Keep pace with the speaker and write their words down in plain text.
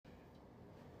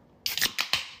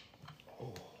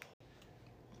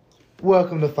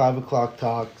Welcome to 5 o'clock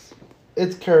talks.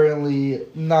 It's currently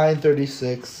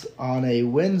 9:36 on a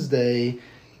Wednesday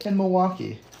in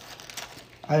Milwaukee.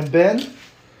 I'm Ben.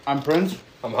 I'm Prince.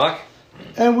 I'm Huck.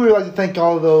 And we would like to thank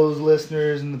all of those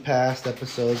listeners in the past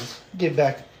episodes. Give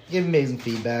amazing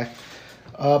feedback.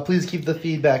 Please keep the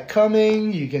feedback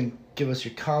coming. You can give us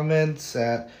your comments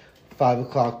at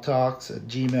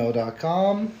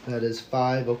 5o'clocktalks@gmail.com. That is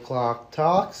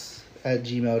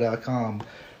 5o'clocktalks@gmail.com.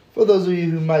 For those of you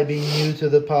who might be new to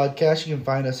the podcast, you can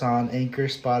find us on Anchor,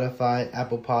 Spotify,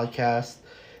 Apple Podcasts,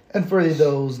 and for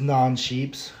those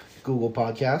non-sheeps, Google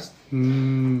Podcast.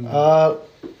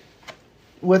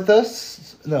 With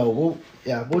us, we'll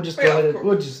just go ahead.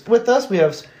 With us, we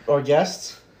have our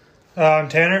guests. I'm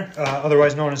Tanner,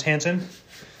 otherwise known as Hansen.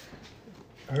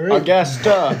 All right. Our guest.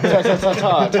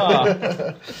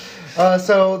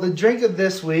 So the drink of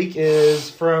this week is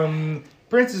from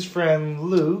Prince's friend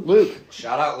Luke.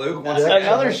 Shout out Luke.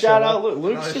 Another shout out Luke.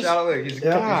 Another shout out Luke. He's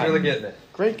really getting it.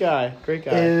 Great guy.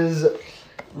 Is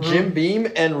Jim Beam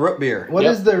and root beer. What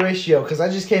is the ratio? Because I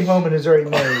just came home and it's already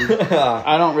made.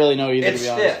 I don't really know either, It's to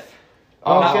be honest. stiff.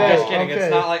 I'm just kidding. Okay.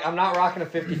 It's not like I'm not rocking a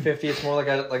 50-50. It's more like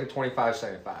a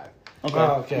 25-75. Okay.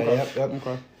 Okay. Yep.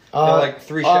 Okay. Like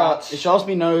 3 shots. It should also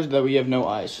be noted that we have no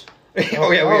ice. We're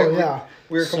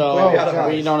So completely out of God.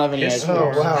 ice. we don't have any ice.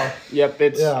 Oh wow. Yep,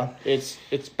 it's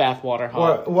bathwater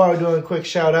hot. While we're doing a quick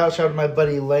shout out to my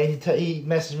buddy Lane. He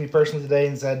messaged me personally today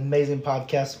and said amazing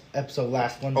podcast episode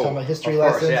last one talking about history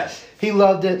lessons. Yes. He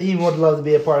loved it. He would love to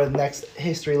be a part of the next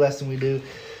history lesson we do.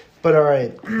 But all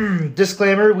right,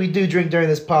 disclaimer: we do drink during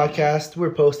this podcast.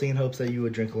 We're posting in hopes that you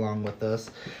would drink along with us,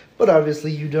 but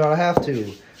obviously you do not have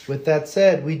to. With that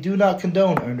said, we do not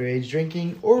condone underage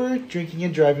drinking or drinking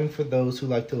and driving for those who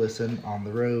like to listen on the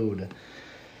road.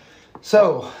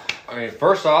 So,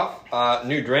 First off,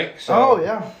 new drink. So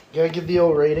gotta give the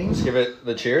old ratings. let's give it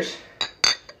the cheers.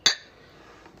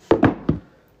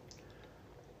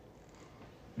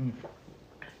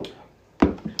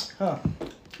 Huh.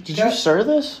 Did you stir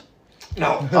this?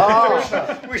 No.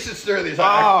 Oh. We should stir these.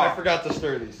 I forgot to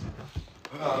stir these.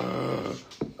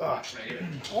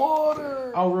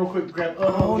 Water. I'll real quick grab.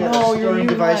 Oh we got a no, stirring your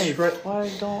device. knife. Right. Why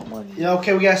don't you? Yeah,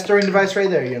 okay, we got a stirring device right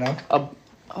there.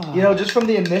 Just from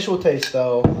the initial taste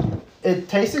though, it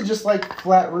tasted just like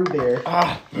flat root beer.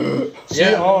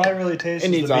 See, all I really taste It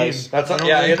is needs the bean. ice. I don't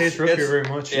really taste root beer very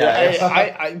much.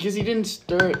 Yeah. I because he didn't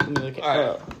stir it. Into the,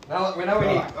 All right. Now we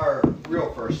need our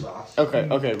real first sauce. Okay.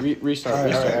 Restart. All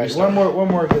right. Restart. One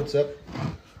more good sip.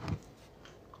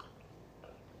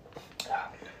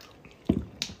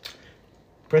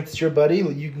 Prince, it's your buddy.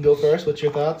 You can go first. What's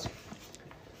your thoughts?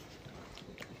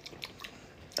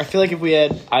 I feel like if we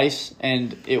had ice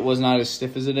and it was not as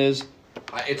stiff as it is,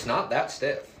 It's not that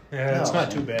stiff. Yeah, it's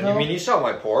not too bad. No. I mean, you saw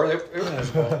my pour.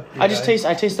 I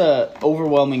taste a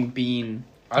overwhelming bean.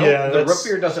 The root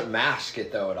beer doesn't mask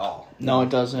it though at all. No, it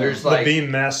doesn't. There's The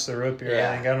bean masks the root beer,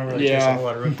 Yeah. I think. I don't really taste a whole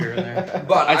lot of root beer in there.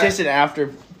 But I tasted it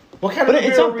after. What kind But of root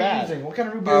it's beer not are we bad. using? What kind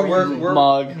of root beer are we using? we're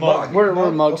Mug. Mug. We're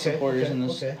Mug? mug Okay, supporters okay, in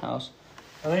this okay. house.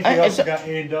 I think we also got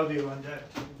A&W on deck.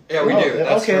 Yeah, we do.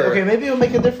 That's Okay, maybe it'll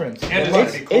make a difference. And it's It's- going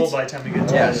to be cold it's- by the time we get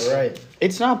to Yes. it. Right.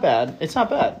 It's not bad. It's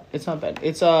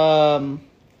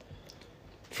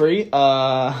free.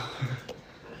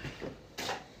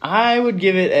 I would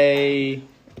give it a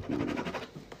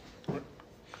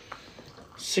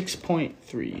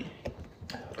 6.3.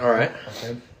 All right.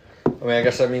 Okay. I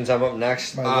guess that means I'm up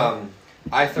next. My bad.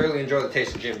 I thoroughly enjoy the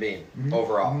taste of Jim Beam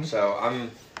overall. So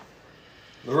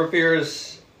the root beer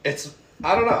is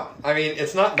I don't know. I mean,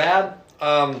 it's not bad.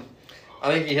 I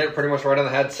think you hit it pretty much right on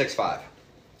the head. 6.5.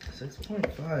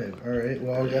 6.5. All right.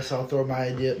 Well, I guess I'll throw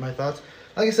my thoughts.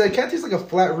 Like I said, it kind of tastes like a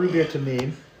flat root beer to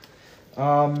me.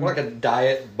 More like a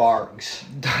Diet Bargs.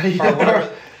 Diet. Or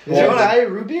whatever. Is there a diet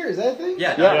root beer? Is that a thing?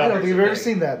 Yeah, I don't think I've ever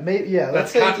seen that. Maybe. Yeah.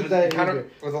 Let's That's say it's a diet kind root of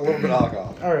beer. with a little bit of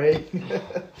alcohol. All right. I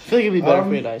feel like it'd be better if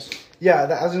we had ice. Yeah,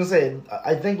 I was gonna say.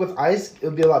 I think with ice it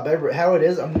would be a lot better. But how it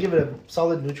is, I'm gonna give it a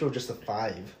solid neutral, just a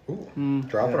 5. Ooh,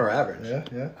 dropping our average.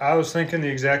 Yeah. I was thinking the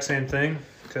exact same thing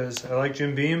because I like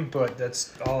Jim Beam, but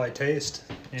that's all I taste.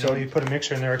 You put a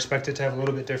mixture in there, expect it to have a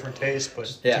little bit different taste,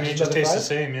 but Yeah. to me it just Another tastes the 5?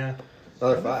 same, yeah.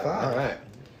 Another 5. Five. All right.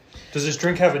 Does this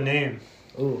drink have a name?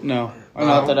 Ooh. No,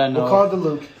 not that I know. We'll call it the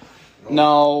Luke.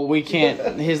 No, we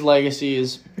can't. His legacy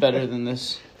is better than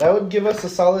this. That would give us a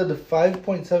solid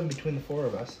 5.7 between the four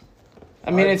of us.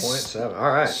 I mean, it's 5.7.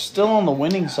 All right. still on the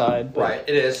winning side. But Right.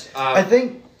 It is. I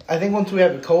think once we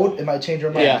have it cold, it might change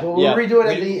our mind. Yeah, We'll yeah. redo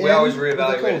it at the end. We always with the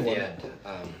reevaluate cold at the one.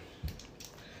 end.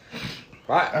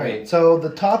 Right. All right. So the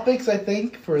topics I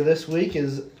think for this week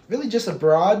is really just a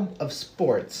broad of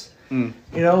sports. Mm.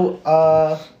 You know,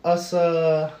 us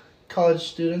college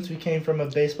students. We came from a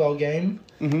baseball game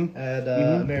Mm-hmm. at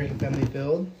American Family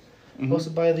Field,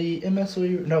 hosted by the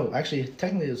MSOE. No, actually,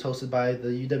 technically it was hosted by the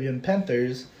UWM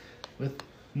Panthers with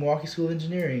Milwaukee School of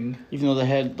Engineering. Even though they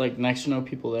had like next to no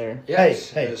people there.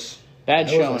 Yes, Hey. it is. Bad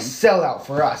That showing. was a sellout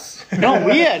for us. No,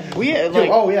 we had like.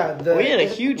 oh yeah, we had a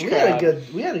huge we had a crowd.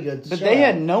 good. We had a good. But show. they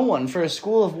had no one for a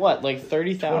school of what, like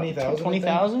 30,000? 20,000, I think.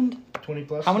 20,000? 20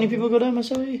 plus. How many people go to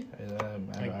MSOE?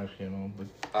 I actually don't know,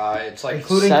 but It's like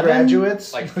including 7?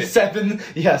 graduates, Like 50. 7.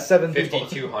 Yeah, 7 people.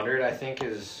 5,200, I think,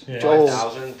 is Yeah.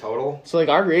 5,000 total. So like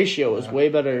our ratio was way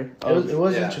better. It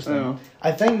was Yeah. interesting. Yeah.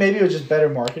 I think maybe it was just better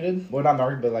marketed. Well, not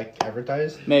marketed, but like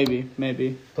advertised. Maybe.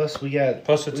 Plus, we got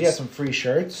Plus, it's we got some free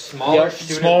shirts. Smaller Yep.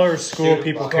 smaller school student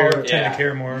people body. tend to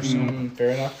care more. So. Fair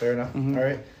enough. Fair enough. Mhm. All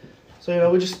right. So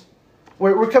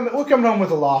we're coming home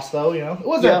with a loss though. It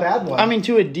wasn't a bad one. I mean,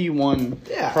 to a D1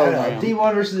 yeah, I program. know.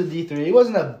 D1 versus a D3. It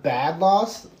wasn't a bad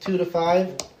loss.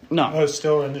 2-5. No. Oh, it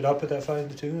still ended up at that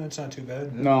 5-2. That's not too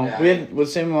bad. No. Yeah. We had the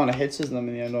same amount of hits as them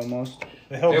in the end almost.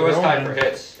 They held It was their tied own. for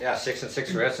hits. Yeah, 6 and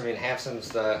 6 for hits. I mean, Hansen's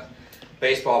the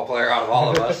baseball player out of all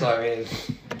of us. So, I mean,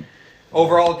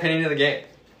 overall opinion of the game.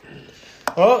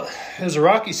 Well, it was a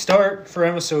rocky start for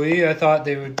MSOE. I thought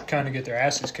they would kind of get their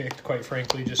asses kicked, quite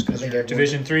frankly, just because I think they're a everyone-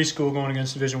 Division III school going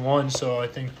against Division I. So I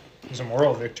think it was a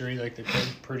moral victory. Like, they played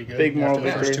pretty good Big moral after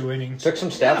the first victory. 2 innings. Took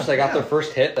some steps. They got their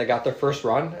first hit. They got their first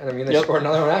run. And, I mean, they Yep. scored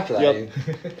another one after that. Yep.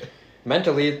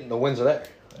 Mentally, the wins are there.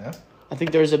 I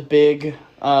think there's a big,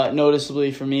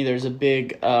 noticeably for me, there's a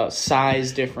big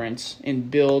size difference in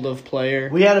build of player.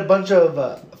 We had a bunch of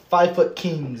 5-foot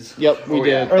kings. Yep, we Oh,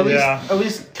 yeah. did. Or at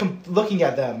least, Yeah. looking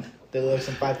at them, they look like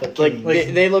some 5-foot Like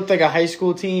kings. they looked like a high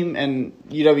school team, and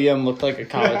UWM looked like a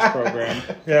college program.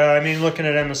 Yeah, I mean, looking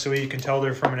at MSOE, you can tell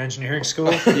they're from an engineering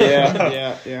school.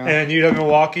 Yeah. And UW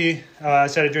Milwaukee, I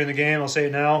said it during the game, I'll say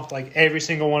it now. Like, every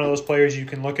single one of those players, you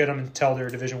can look at them and tell they're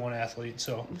a Division I athlete.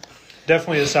 So,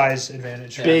 definitely a size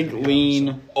advantage. for Big, UW,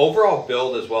 lean. Overall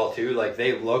build as well, too. Like,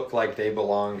 they look like they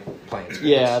belong playing sports.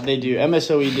 Yeah, they do.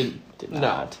 MSOE did No.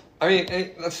 not. I mean,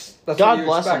 that's God what you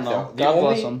bless expect, them, though. The God only,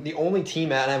 bless them. The only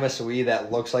team at MSOE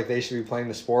that looks like they should be playing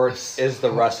the sport is the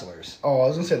wrestlers. Oh, I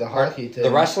was gonna say the hockey team. The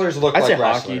wrestlers look I'd say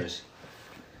like hockey. wrestlers.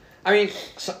 I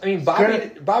mean,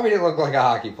 Bobby didn't look like a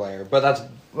hockey player, but that's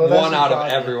Well, that's one out of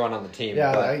Bobby. everyone on the team.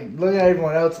 Yeah, but, look at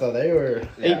everyone else though. They were.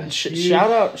 yeah. Hey,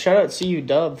 shout out CU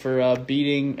Dub for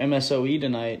beating MSOE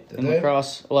tonight in they?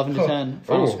 lacrosse, 11-10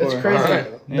 final Ooh. score. It's crazy.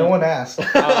 Alright. No Yeah. one asked.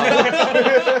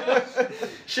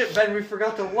 Shit, Ben, we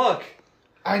forgot to look.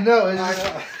 I know. It's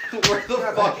just, Where the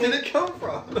fuck did it come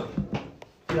from?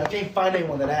 dude, I can't find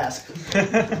anyone that asked.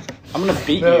 I'm gonna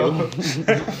beat No.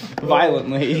 you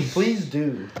violently. Please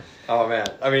do. Oh man,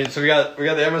 I mean, so we got the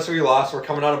MSOE loss. We're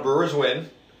coming out of Brewers win.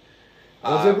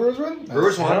 Was it Brewers win?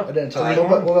 Brewers won. I didn't tell Uh, you.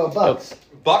 What about Bucks?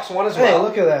 Bucks won as Hey, well.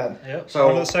 look at that. Yep. So-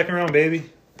 On to the second round, baby.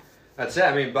 That's it.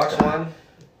 I mean, Bucks won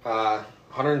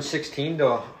 116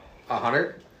 to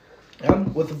 100.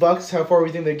 With the Bucks, how far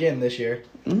we think they're getting this year?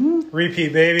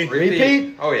 Repeat, baby.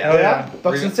 Repeat? Oh yeah. Hell yeah.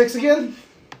 Bucks and 6 again?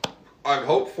 I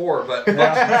hope 4, but Bucks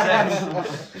and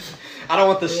 6. I don't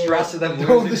want the stress of them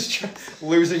No, losing, the stress.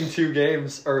 losing 2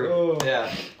 games. Or Oh.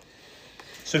 yeah,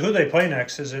 So, who they play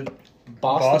next? Is it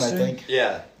Boston, I think.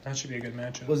 yeah. That should be a good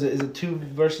matchup. Is it 2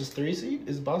 versus 3 seed?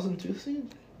 Is Boston 2 seed?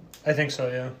 I think so,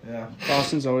 yeah. Yeah.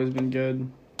 Boston's always been good.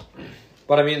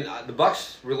 But I mean, the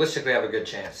Bucks realistically have a good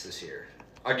chance this year.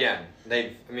 Again,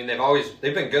 they've been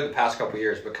good the past couple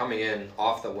years, but coming in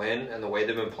off the win and the way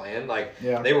they've been playing, like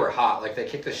Yeah. they were hot. Like they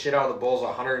kicked the shit out of the Bulls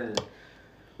 100 and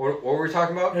what were we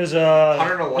talking about? It was a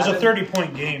 111?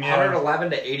 30-point game, yeah. 111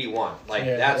 to 81. Like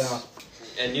Yeah. that's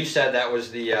and you said that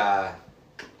was the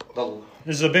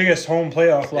This is the biggest home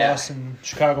playoff Yeah. loss in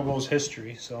Chicago Bulls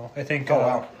history. So I think Oh,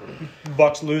 wow.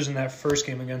 Bucks losing that first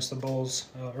game against the Bulls,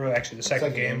 or actually the second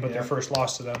Second game, game, but yeah. their first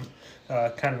loss to them,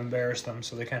 kind of embarrassed them.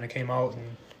 So they kind of came out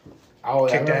and Oh,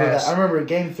 I Kicked remember ass. that. I remember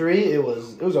game 3. It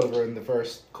was over in the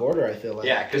first quarter. I feel like.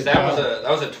 yeah, because that was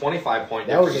a 25-point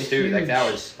That was difference a too. Like huge-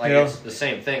 that was like Yeah. it's the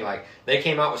same thing. Like they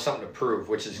came out with something to prove,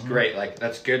 which is great. Like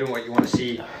that's good and what you want to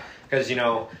see. Because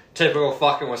typical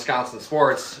fucking Wisconsin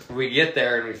sports, we get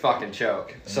there and we fucking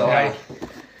choke. So Yeah. like,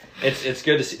 it's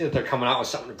good to see that they're coming out with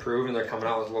something to prove and they're coming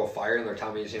out with a little fire in their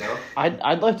tummies.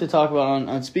 I'd like to talk about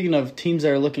on speaking of teams that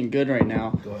are looking good right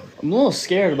now. Go ahead. I'm a little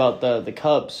scared about the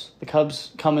Cubs. The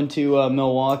Cubs coming to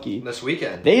Milwaukee. This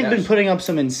weekend, They've yes. been putting up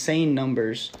some insane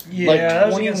numbers. yeah, like that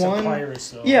was against the 21. Pirates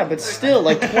though. Yeah, but still,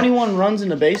 like 21 runs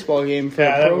in a baseball game for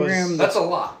Yeah, a that was- program. That's a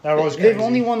lot. that was They've crazy.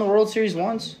 only won the World Series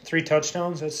once. 3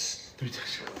 touchdowns. That's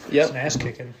Yep. an ass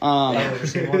kicking. I've never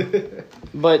seen one.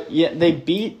 But yeah, they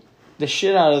beat the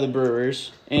shit out of the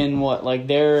Brewers in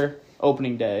their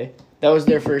opening day. That was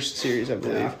their first series, I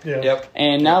believe. Yeah. Yep.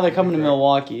 And now they're coming to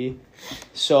Milwaukee.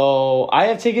 So I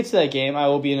have tickets to that game. I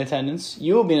will be in attendance.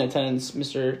 You will be in attendance,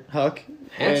 Mr. Huck.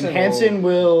 Hansen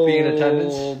will be in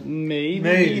attendance. Maybe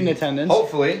Maybe. be in attendance.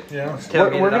 Hopefully. Yeah.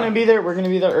 We're gonna be there. We're gonna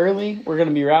be there early. We're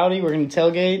gonna be rowdy. We're gonna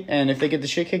tailgate, and if they get the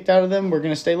shit kicked out of them, we're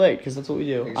gonna stay late because that's what we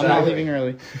do. I'm not Exactly. leaving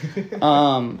early.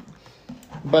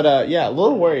 But yeah, a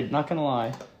little worried. Not gonna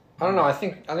lie. I don't know. I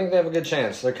think they have a good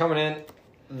chance. They're coming in.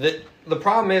 The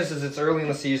problem is it's early in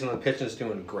the season. The pitching's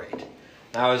doing great.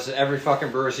 Now, as every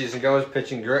fucking Brewer season goes,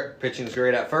 pitching's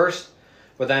great at first,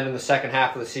 but then in the second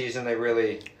half of the season,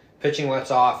 pitching lets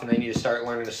off, and they need to start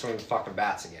learning to swing the fucking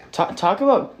bats again.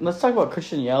 Let's talk about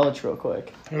Christian Yelich real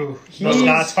quick. Ooh, let's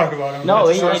not talk about him. No,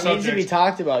 That's he our needs to be subject.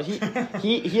 talked about.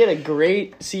 He had a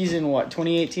great season.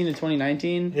 2018 to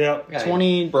 2019. Yep. Yeah,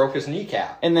 20 he broke his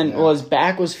kneecap. And then, his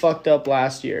back was fucked up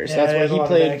last year. So Yeah, that's he why had a he lot of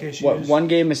back played, issues. one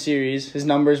game a series. His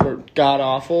numbers were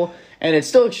god-awful. And it's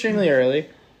still extremely early.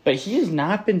 But he has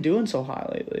not been doing so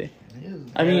hot lately.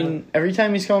 I mean, every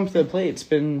time he's come up to the plate, it's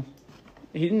been...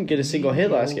 He didn't get a single hit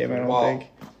last game, I don't think.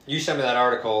 You sent me that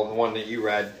article, the one that you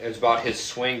read. It was about his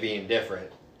swing being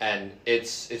different, and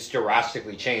it's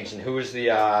drastically changed. And who was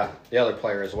the other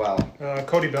player as well?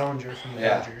 Cody Bellinger from the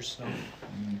Yeah. Dodgers. So.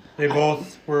 They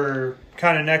both were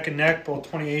kind of neck and neck, both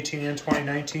 2018 and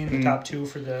 2019, the top two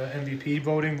for the MVP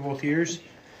voting both years.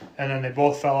 And then they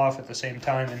both fell off at the same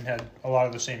time and had a lot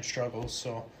of the same struggles.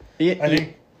 So I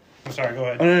think... I'm sorry, go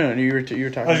ahead. Oh, no, you were talking.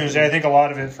 I was going to say, I think a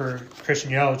lot of it for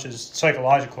Christian Yelich is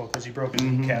psychological because he broke his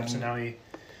kneecaps and now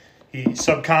he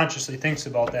subconsciously thinks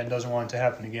about that and doesn't want it to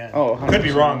happen again. Oh, could be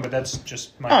 100%. wrong, but that's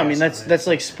just my Oh, I guess mean, on it. that's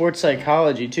like sports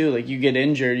psychology, too. Like, you get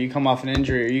injured, you come off an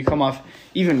injury, or you come off...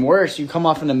 Even worse, you come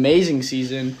off an amazing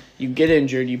season, you get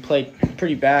injured, you play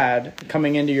pretty bad,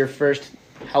 coming into your first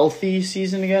healthy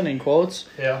season again, in quotes.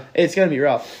 Yeah. It's going to be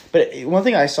rough. But one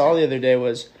thing I saw the other day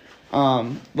was,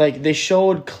 they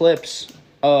showed clips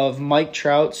of Mike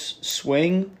Trout's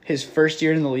swing his first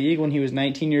year in the league when he was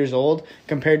 19 years old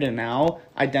compared to now,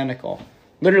 identical.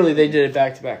 Literally, they did it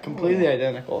back-to-back, completely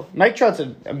identical. Mike Trout's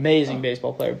an amazing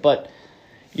baseball player, but,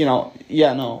 with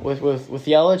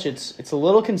Yelich, it's a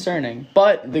little concerning.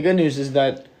 But the good news is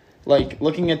that,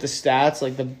 looking at the stats,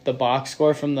 the box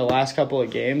score from the last couple of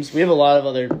games, we have a lot of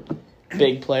other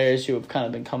big players who have kind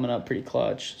of been coming up pretty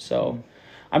clutch. So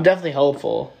I'm definitely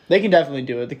hopeful. They can definitely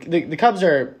do it. The Cubs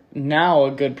are now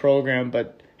a good program,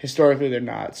 but historically they're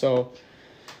not. So,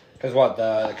 Because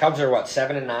the Cubs are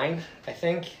 7-9, I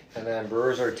think, and then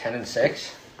Brewers are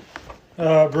 10-6.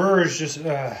 Brewers just,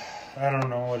 I don't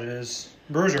know what it is.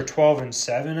 Brewers are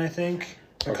 12-7, I think.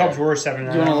 The Cubs were 7-9. do I you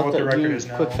don't know want what to the look record at is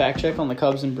now. quick fact check on the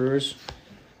Cubs and Brewers?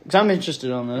 Because I'm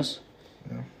interested on this.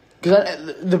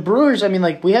 Because the Brewers,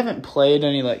 we haven't played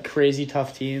any crazy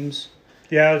tough teams.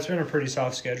 Yeah, it's been a pretty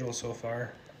soft schedule so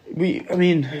far. I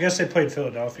guess they played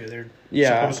Philadelphia. They're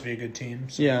supposed to be a good team.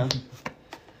 So. Yeah.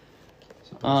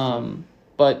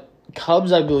 But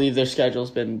Cubs, I believe their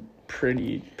schedule's been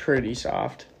pretty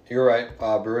soft. You're right.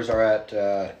 Brewers are at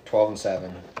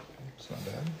 12-7. It's not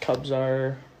bad. Cubs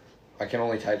are... I can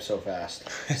only type so fast.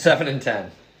 7-10.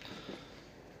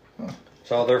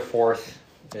 So they're fourth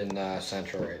in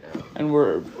Central right now. And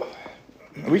are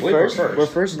we believe we're first? first. We're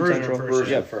first in Brewers are Central. first, Brewers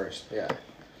are Yep. first. Yeah.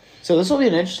 So this will be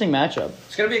an interesting matchup.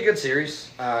 It's gonna be a good series.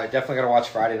 Definitely gonna watch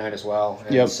Friday night as well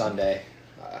and Yep. Sunday.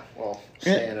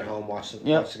 Staying at home, watch the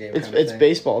game. It's kind of it's thing.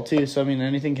 baseball too, so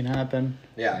anything can happen.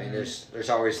 Yeah, there's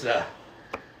always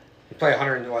you play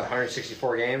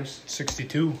 164 games,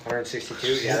 62.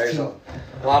 162. Yeah, there's a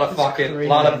lot of Crazy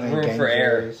lot how of many room game for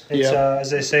error. varies. It's Yeah. as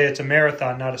they say, it's a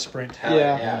marathon, not a sprint. Hell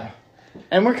Yeah. yeah.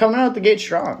 And we're coming out the gate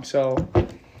strong, so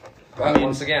But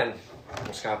once again,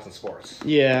 Wisconsin sports.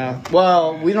 yeah.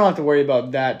 Well, we don't have to worry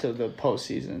about that till the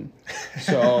postseason.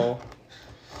 So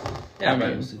Yeah, I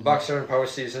but mean- Bucks are in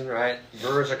postseason, right?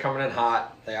 Brewers are coming in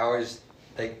hot. They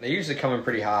usually come in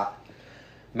pretty hot.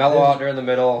 Mellow out during the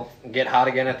middle, get hot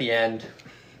again at the end.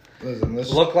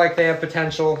 Listen, Look like they have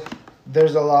potential.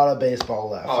 there's a lot of baseball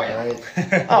left, Oh, yeah.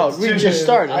 right? we just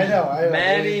started. I know.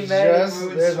 Many, It's many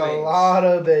mood There's a swings. lot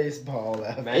of baseball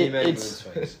left. Many mood it's-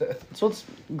 swings. That's what's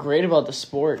great about the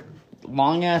sport.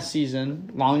 Long ass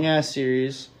season, long ass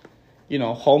series.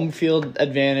 Home field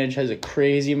advantage has a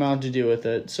crazy amount to do with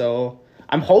it. So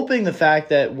I'm hoping the fact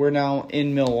that we're now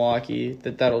in Milwaukee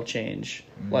that'll change.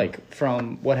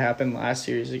 From what happened last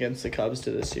series against the Cubs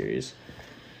to this series.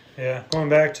 Yeah, going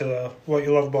back to what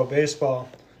you love about baseball,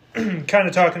 kind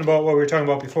of talking about what we were talking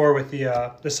about before with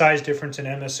the size difference in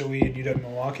MSOE and UW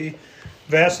Milwaukee.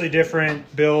 Vastly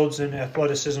different builds and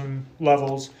athleticism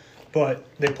levels. but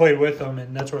they played with them,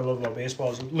 and that's what I love about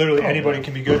baseball is literally anybody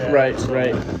can be good at it. Right, So-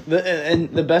 right. And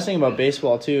the best thing about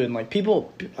baseball too, and like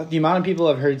people, the amount of people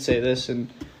I've heard say this, and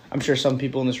I'm sure some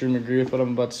people in this room agree with what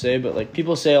I'm about to say, but like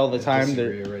people say all the time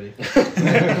already.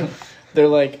 they're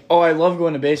like, "Oh, I love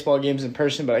going to baseball games in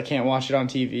person, but I can't watch it on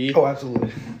TV." Oh,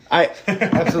 absolutely.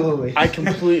 Absolutely. I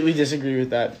completely disagree with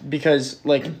that because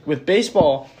like with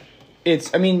baseball,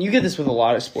 I mean, you get this with a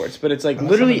lot of sports, but it's like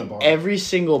Unless I'm in literally the bar. every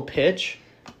single pitch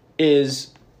is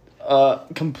a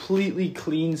completely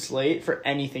clean slate for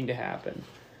anything to happen.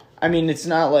 I mean, it's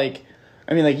not like,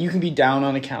 like you can be down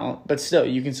on a count, but still,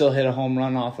 you can still hit a home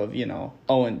run off of,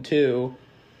 0-2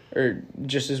 or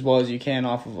just as well as you can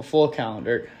off of a full count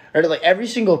or like every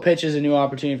single pitch is a new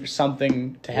opportunity for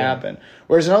something to happen.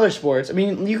 Whereas in other sports, I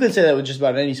mean, you could say that with just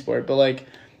about any sport, but like,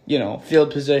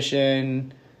 field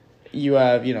position, you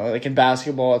have, like in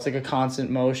basketball, it's like a constant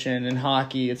motion. In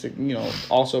hockey, it's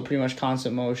also pretty much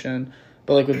constant motion.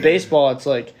 But like with baseball, it's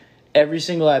like every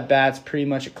single at bat's pretty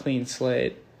much a clean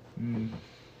slate.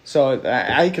 So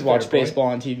I could watch baseball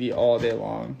on TV all day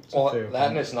long. Well, that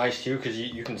and it's nice too because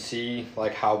you can see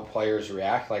like how players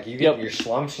react. Like you get your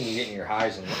slumps and you get in your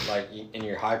highs and like in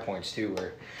your high points too,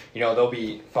 where they'll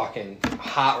be fucking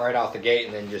hot right out the gate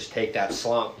and then just take that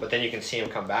slump. But then you can see them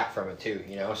come back from it too.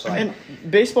 So like, and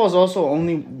baseball is also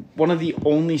one of the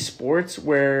only sports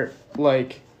where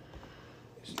like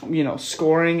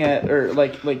scoring at or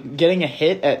like getting a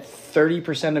hit at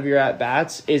 30% of your at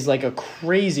bats is like a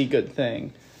crazy good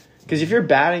thing. Because if you're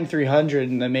batting 300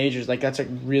 in the majors, like that's a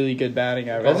really good batting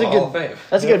average.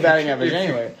 That's a good batting average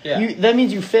anyway. Yeah. That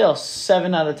means you fail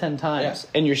 7 out of 10 times,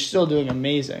 and you're still doing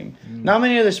amazing. Not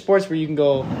many other sports where you can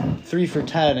go 3 for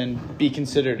 10 and be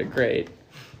considered a great.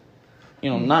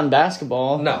 Not in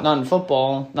basketball, not in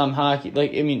football, not in hockey.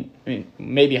 Like I mean,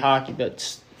 maybe hockey,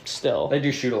 but still, they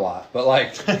do shoot a lot. But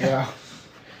like,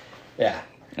 yeah,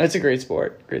 it's a great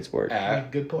sport. Great sport.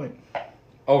 Good point.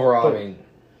 Overall, go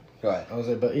ahead. I was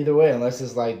like, but either way, unless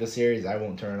it's like the series, I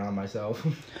won't turn it on myself.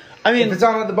 I mean, if it's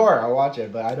on at the bar, I'll watch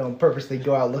it, but I don't purposely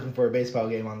go out looking for a baseball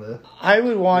game on the. I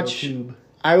would watch. Tube.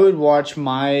 I would watch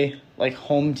my like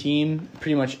home team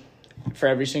pretty much for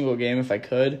every single game if I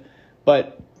could,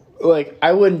 but like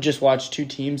I wouldn't just watch two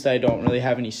teams that I don't really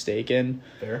have any stake in.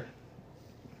 Fair.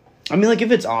 I mean, like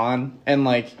if it's on and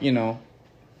like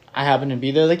I happen to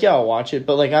be there, like, yeah, I'll watch it.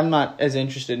 But, like, I'm not as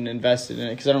interested and invested in it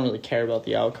because I don't really care about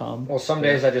the outcome. Well, some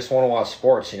days I just want to watch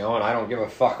sports, and I don't give a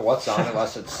fuck what's on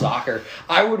unless it's soccer.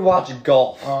 I would watch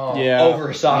golf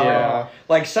over soccer. Yeah.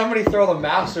 Like, somebody throw the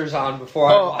Masters on before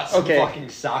I watch some fucking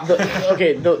soccer.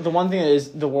 The one thing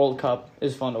is the World Cup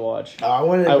is fun to watch. I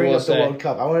wanted to bring up the World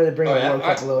Cup. I wanted to bring up the World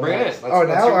Cup a little bit. Let's now?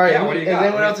 All right. Yeah, what do you is got?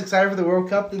 anyone else excited for the World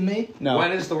Cup than me? No.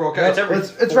 When is the World Cup?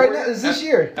 It's right now. It's this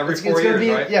year. Every it's 4 gonna years, be,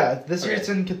 right? Yeah, this year it's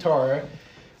in Qatar,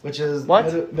 which is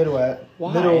What? Midwest.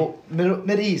 Why?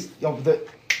 Mid East. Middle East.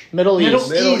 Middle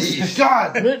East.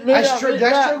 God, I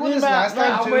struggled with this last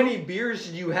time How too. many beers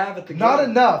did you have at the game? Not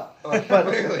enough. But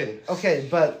Really? okay,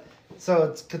 but so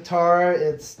it's Qatar.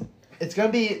 It's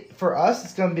gonna be for us.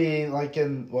 It's gonna be like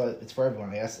it's for everyone.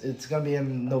 I guess it's gonna be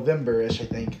in November-ish. I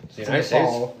think. Is the United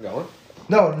States going?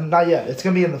 No, not yet. It's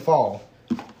gonna be in the fall.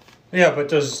 Yeah,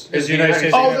 but is the United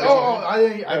States?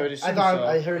 I would assume thought so,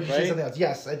 I heard you say right? something else.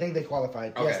 Yes, I think they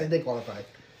qualified. Okay. Yes, they did qualify.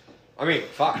 I mean,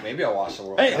 fuck. Maybe I'll watch the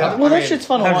World Hey, Cup. well, I that mean, shit's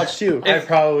fun to watch too. I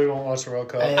probably won't watch the World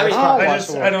Cup. Hey, I mean, I'll I watch just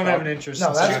the World I don't Cup. have an interest. No,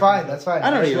 in that's soccer. fine. That's fine. I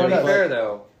don't To either. be Like- fair,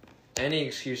 though, any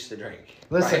excuse to drink.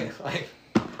 Listen. Right?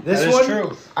 This That is one,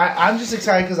 true. I'm just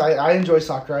excited because I enjoy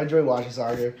soccer. I enjoy watching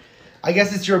soccer. I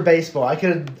guess it's your baseball. I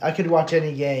could watch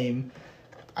any game.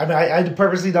 I mean, I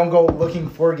purposely don't go looking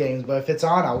for games, but if it's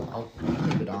on, I'll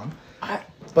keep it on.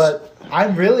 But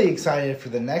I'm really excited for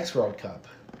the next World Cup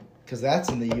because that's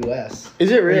in the U.S. Is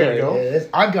it really? Go. It is.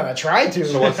 I'm gonna try to.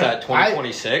 So what's that?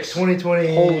 2026.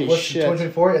 2020. Holy what's shit.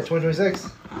 2024? Yeah, 2026.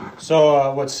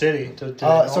 So, what city? So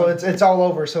it's all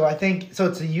over. So I think it's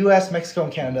the U.S., Mexico,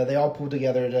 and Canada. They all pulled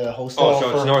together to host. Oh, it. so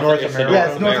it's for North North it's America.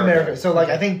 Yeah, it's North America. So like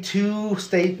I think not two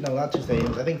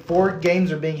stadiums. I think 4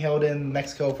 games are being held in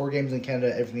Mexico, 4 games in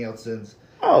Canada. Everything else is.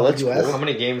 Oh, that's US. cool. How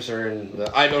many games are in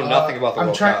the? I know nothing about the I'm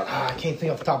World trying. Cup. I can't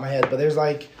think off the top of my head, but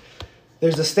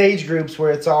there's the stage groups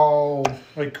where it's all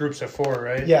like groups of 4,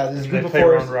 right? yeah. There's a And group they of play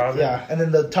 4. round robin. Yeah, and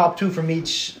then the top 2 from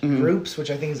each groups, which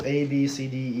I think is A, B, C,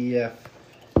 D, E, F.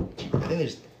 I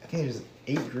think there's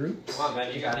 8 groups. Come on,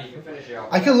 man, you got it. You can finish it out.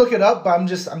 I could look it up, but I'm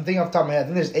thinking off the top of my head. I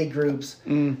think there's 8 groups.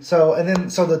 So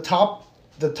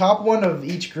the top one of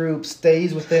each group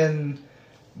stays within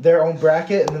their own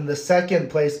bracket, and then the second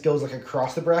place goes like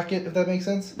across the bracket, if that makes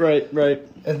sense. Right.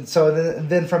 And so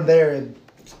then from there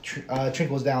it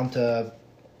trickles down to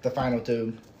the final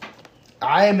 2.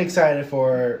 I am excited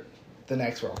for the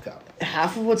next World Cup.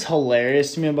 Half of what's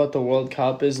hilarious to me about the World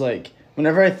Cup is like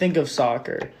whenever I think of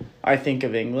soccer, I think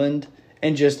of England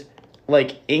and just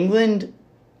like England,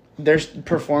 their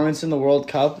performance in the World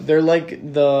Cup, they're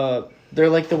like the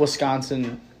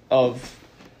Wisconsin of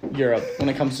Europe when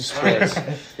it comes to sports.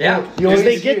 Yeah. Because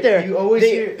they get there. You always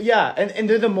hear. Yeah, and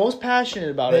they're the most passionate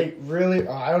about They it. really.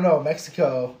 I don't know.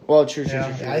 Mexico. Well, true.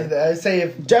 I'd say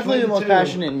if Definitely the most 22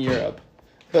 passionate in Europe.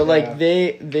 But like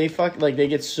Yeah. they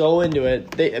get so into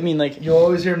it. You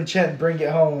always hear them chant, "Bring it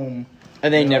home."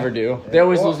 And they never do. They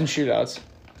always Well- lose in shootouts.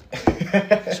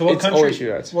 So what It's always country?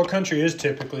 shootouts. What country is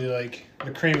typically like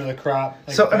the cream of the crop?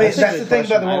 Like So I mean, That's a that's good the thing about the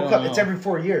question. I World Cup. don't It's know. every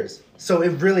 4 years, so it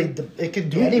really it could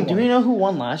be Do anyone. we know who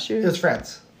won last year? It was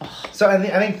France. So I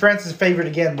think France is favored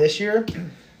again this year,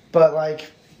 but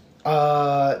like,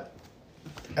 I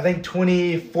think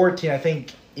 2014. I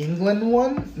think England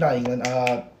won. Not England.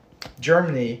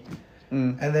 Germany,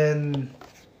 and then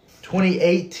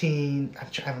 2018.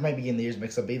 I might be getting the years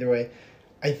mixed up. Either way,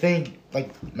 I think like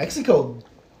Mexico.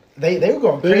 They were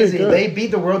going crazy. good. They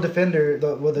beat the world defender,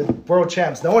 the world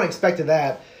champs. No one expected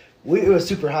that. It was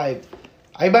super hyped.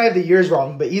 I might have the years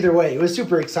wrong, but either way, it was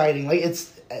super exciting. Like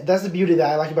that's the beauty that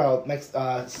I like about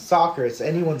soccer. It's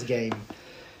anyone's game.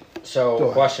 Go So,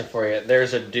 ahead. question for you.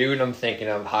 There's a dude I'm thinking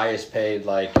of, highest paid,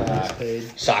 Highest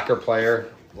paid. soccer player,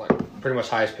 like pretty much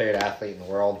highest paid athlete in the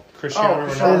world. Cristiano Oh,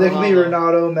 Ronaldo. There could be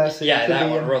Ronaldo, Messi. Yeah, it could that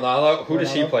be one. Ronaldo. Who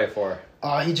does he Ronaldo. play for?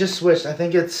 He just switched. I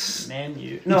think it's. Man,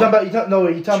 you. You talking about? You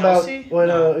talking Chelsea? about? Well,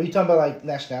 no, you talking about like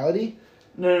nationality?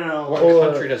 No. What Or-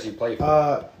 country does he play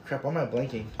for? Crap. Why am I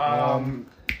blanking?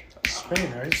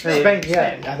 Spain, right? Spain.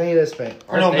 Yeah, I think it is Spain.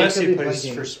 Or no, I could Messi be plays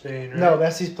blanking. for Spain, right? No,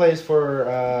 Messi plays for.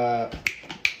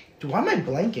 Dude, why am I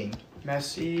blanking?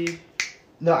 Messi.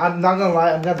 No, I'm not gonna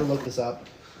lie. I'm gonna have to look this up.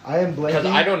 I am blanking. Because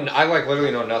I literally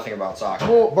know nothing about soccer.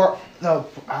 No.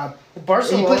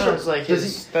 Barcelona He plays for- is like does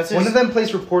his. he- That's his. One of them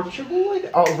plays for Portugal.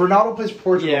 Like, Ronaldo plays for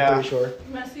Portugal. Yeah. I'm pretty sure.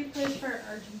 Messi plays for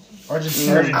Argentina.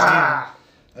 Argentina. Argentina. Ah,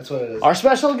 that's what it is. Our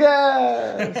special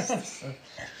guest.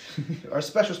 Our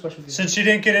special guest. Since she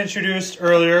didn't get introduced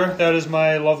earlier, that is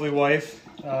my lovely wife,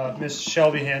 Miss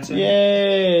Shelby Hansen.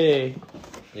 Yay!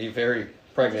 You very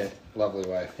pregnant, lovely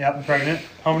wife. Yep, I'm pregnant.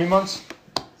 How many months?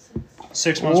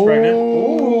 6 months pregnant.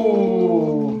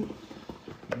 Ooh.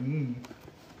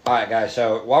 All right, guys.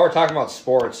 So while we're talking about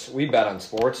sports, we bet on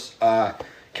sports.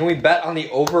 Can we bet on the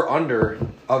over under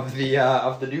of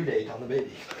the due date on the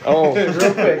baby? Oh,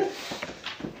 Real quick.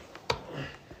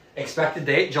 Expected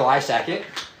date July 2nd.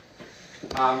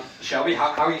 Shelby,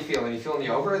 how are you feeling? You feeling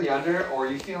the over or the under, or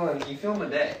you feeling the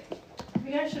day?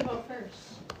 You guys should vote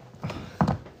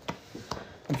first.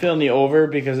 I'm feeling the over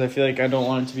because I feel like I don't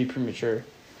want it to be premature.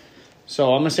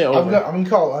 So I'm gonna say over. I'm gonna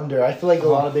call under. I feel like a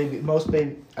lot of I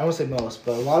don't say most,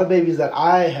 but a lot of babies that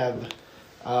I have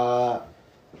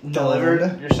Delivered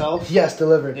known- yourself. Yes,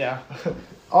 delivered. Yeah.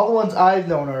 All the ones I've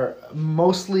known are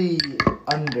mostly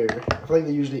under. I feel like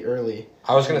they're usually early.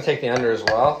 I was gonna take the under as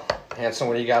well. Hanson,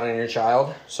 what do you got on your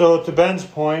child? So to Ben's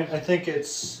point, I think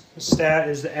it's stat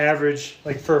is the average.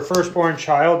 Like for a firstborn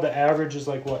child, the average is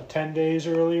like what 10 days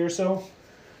early or so.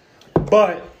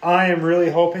 But I am really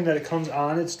hoping that it comes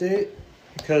on its date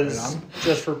because Right on.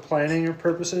 just for planning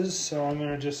purposes. So I'm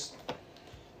gonna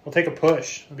I'll take a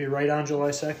push. It'll be right on July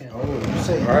 2nd. Oh, you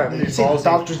say, All right. you say the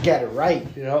doctors get it right.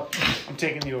 Yep. I'm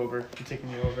taking the over.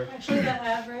 Actually, the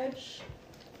average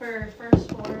for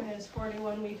firstborn is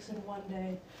 41 weeks and 1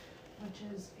 day, which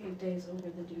is 8 days over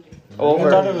the due date. Over.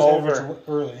 I thought it was Over. average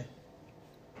early.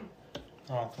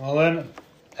 Oh well then,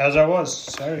 as I was.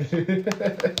 Sorry.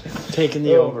 Taking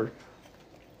the Oh. over.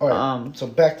 All right. So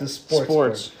back to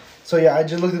sports. So yeah, I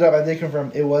just looked it up. I did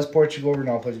confirm it was Portugal.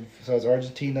 Ronaldo plays. So it's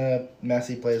Argentina.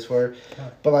 Messi plays for.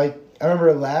 But like I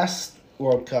remember last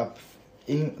World Cup.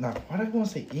 Why did I want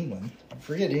to say England? I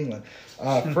forget England.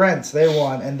 France, they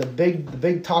won, and the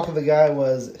big talk of the guy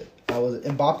was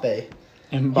Mbappe.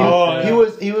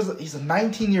 Mbappe. He's a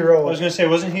 19-year-old. I was gonna say,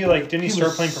 wasn't he like? Didn't he He start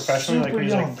was playing professionally like when he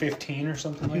was super like young. 15 or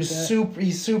something like He was that?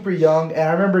 he's super young, and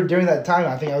I remember during that time,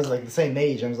 I think I was like the same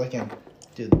age. I was like,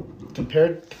 dude,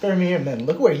 compare me and man,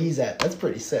 look where he's at. That's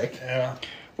pretty sick. Yeah.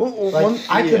 Like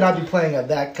I could not be playing at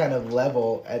that kind of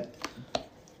level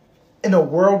in a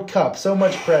World Cup. So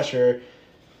much pressure,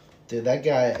 dude. That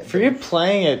guy. For you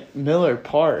playing at Miller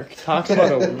Park, talk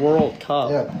about a World Cup.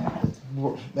 Yeah,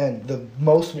 man, the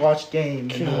most watched game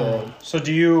in the world. So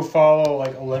do you follow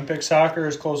like Olympic soccer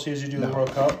as closely as you do the No.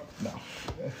 World Cup? No.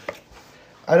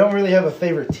 I don't really have a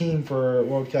favorite team for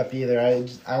World Cup either.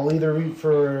 I will either root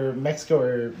for Mexico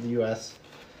or the U.S.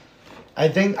 I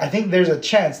think there is a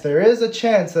chance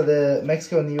that the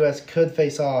Mexico and the U.S. could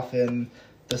face off in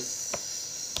the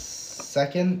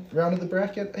second round of the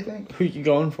bracket, I think. Who you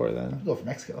going for then? I'd go for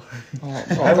Mexico. I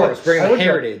thought it was bringing would go-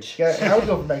 heritage. Yeah, I would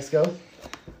go for Mexico.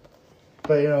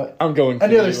 But, I'm going for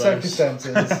any the other US.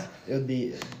 circumstances, it would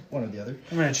be one or the other.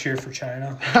 I'm gonna cheer for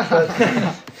China.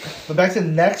 But back to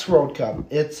next World Cup,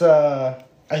 it's I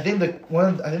think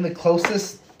the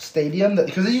closest stadium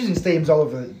because they're using stadiums all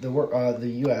over the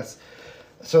U.S.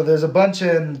 So there's a bunch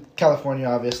in California,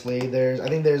 obviously. I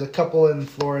think there's a couple in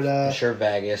Florida. Sure,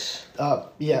 Vegas. LA,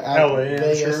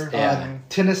 Vegas. sure. Yeah.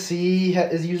 Tennessee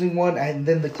is using one, and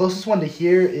then the closest one to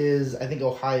here is I think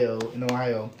Ohio. In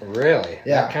Ohio, Really?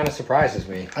 Yeah. That kind of surprises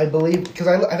me. I believe because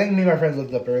I think me and my friends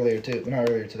looked up earlier too. Well, not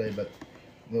earlier today, but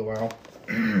a little while.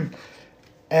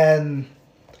 And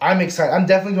I'm excited. I'm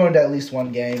definitely going to at least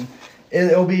one game.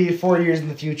 It'll be 4 years in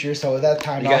the future, so at that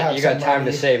time You I'll have got some time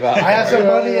money. to save up. I have some Yeah,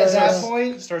 money at yeah, that yeah.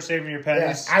 point. Start saving your Yeah,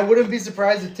 pennies. I wouldn't be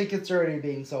surprised if tickets are already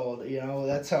being sold.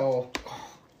 That's how.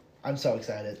 I'm so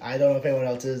excited. I don't know if anyone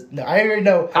else is. No, I already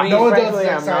know. I mean, no one else frankly, is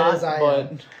I'm excited not, as I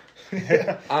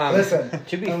but am. Listen,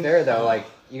 To be fair though, like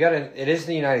it is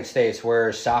the United States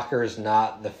where soccer is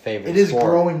not the favorite. it is sport.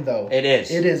 growing though. It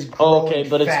is. It is growing okay,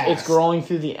 but fast. it's growing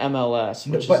through the MLS,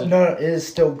 which But is no, it is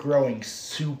still growing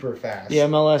super fast. the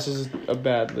MLS is a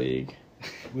bad league.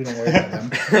 We don't worry about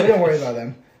them. We don't worry about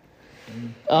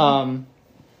them.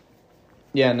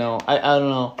 Yeah, no, I don't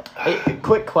know. A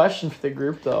quick question for the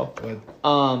group though. But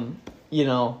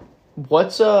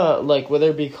What's like whether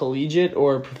it be collegiate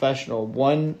or professional,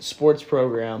 one sports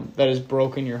program that has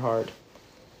broken your heart?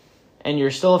 And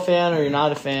you're still a fan or you're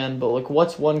not a fan, but like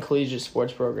what's one collegiate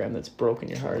sports program that's broken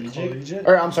your heart? Collegiate?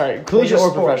 Or I'm sorry, collegiate just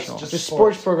or sports, professional? just Just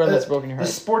sports. sports program that's broken your the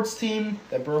heart. sports team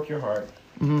that broke your heart.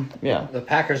 Yeah. The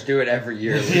Packers do it every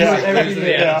year. Yeah, Like, every lose the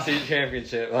year, yeah. NFC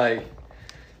Championship. Like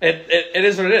it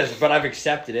is what it is. But I've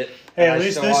accepted it. Hey, And at I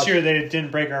least still this watch- year they didn't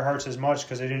break our hearts as much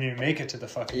because they didn't even make it to the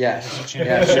fucking Yes. championship.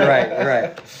 Yes, you're right. You're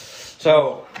right.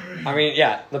 So, I mean,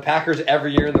 yeah, the Packers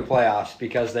every year in the playoffs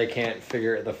because they can't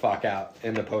figure it the fuck out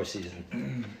in the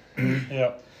postseason.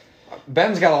 Yeah.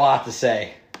 Ben's got a lot to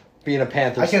say, being a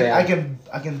Panthers fan.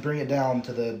 I can bring it down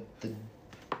to the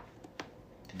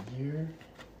year,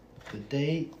 the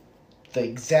date, the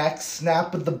exact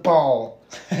snap of the ball.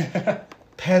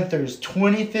 Panthers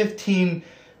 2015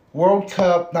 World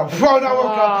Cup. No, not World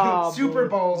Cup. Super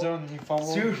Bowl. Zone, you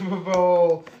fumbled. Super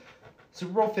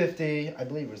Bowl 50. I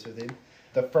believe it was 50.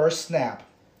 The first snap,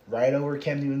 right over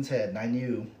Cam Newton's head, and I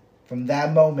knew from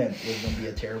that moment it was going to be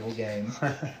a terrible game,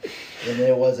 and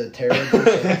it was a terrible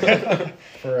game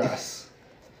for us.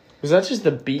 Was that just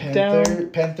the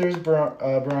beatdown? Panthers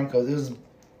Broncos. It was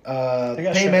got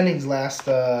Peyton shut- Manning's last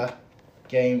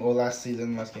game or last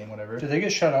game, whatever. Did they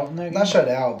get shut out in that game? Not shut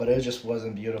out, but it just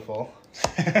wasn't beautiful.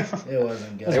 It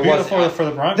wasn't good. It's It beautiful was- for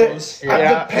the Broncos. The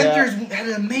Yeah, Panthers had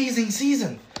an amazing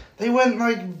season. They went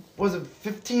was it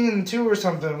 15-2 or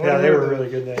something? Yeah, they Whatever. were really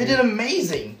good that They year. did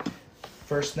amazing.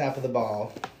 First snap of the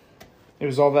ball. It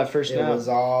was all that first It snap. was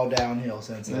all downhill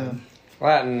since then.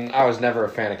 Well, and I was never a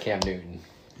fan of Cam Newton.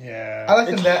 Yeah. I liked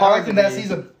It's him that. I hard liked him to that be-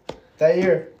 season, that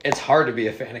year. It's hard to be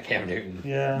a fan of Cam Newton.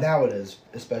 Yeah. Now it is,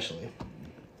 especially.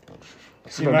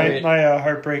 See, my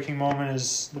heartbreaking moment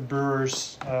is the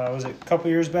Brewers. Was it a couple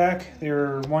years back? They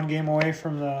were one game away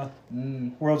from the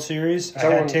World Series. I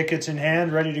Someone- had tickets in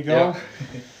hand, ready to go. Yeah.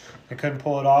 I couldn't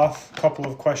pull it off. A couple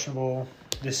of questionable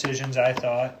decisions, I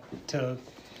thought, to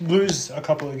lose a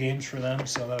couple of games for them.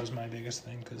 So that was my biggest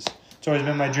thing because it's always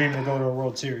been my dream to go to a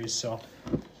World Series. So,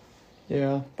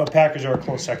 Yeah. but Packers are a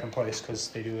close second place because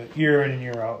they do it year in and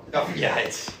year out. Oh, yeah,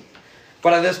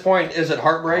 But at this point, is it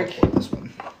heartbreak? I'll pull this one.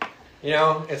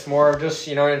 It's more of just,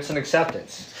 it's an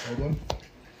acceptance. Hold on.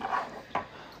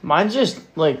 Mine's just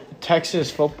like Texas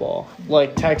football.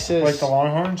 Like Texas. Like the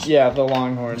Longhorns? Yeah, the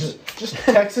Longhorns. Just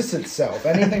Texas itself.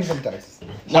 Anything from Texas.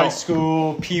 High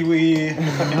school, pee-wee,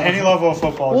 any level of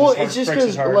football. Well, just it's just breaks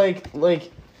his because heart.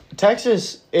 like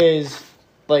Texas is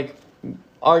like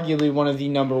arguably one of the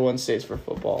number one states for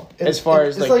football as far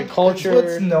as it's like the culture. It's what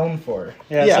it's known for.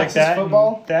 Yeah, it's Yeah. like Texas that.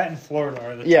 football? That and Florida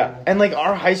are the Yeah, two. and like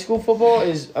our high school football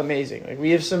is amazing. Like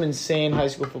we have some insane high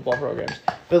school football programs,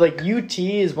 but like UT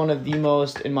is one of the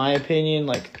most, in my opinion,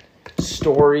 like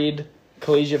storied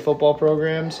collegiate football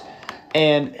programs,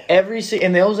 and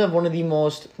and they also have one of the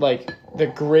most like the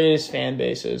greatest fan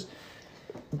bases.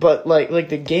 But like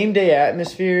the game day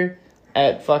atmosphere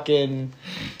at fucking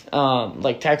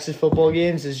like Texas football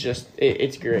games is just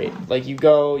it's great. Like you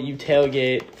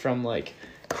tailgate from like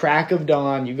crack of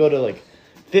dawn. You go to like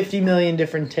 50 million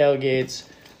different tailgates.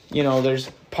 There's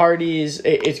parties.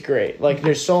 It's great. Like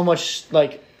there's so much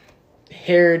like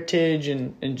heritage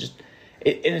and just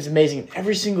and it's amazing.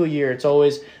 Every single year, it's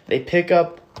always they pick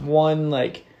up one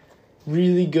like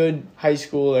really good high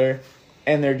schooler,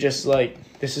 and they're just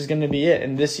like, this is going to be it.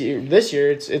 And this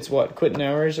year, it's what, Quentin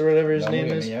Ewers or whatever his name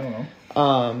is. I don't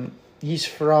know. He's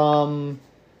from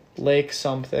Lake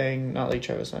something, not Lake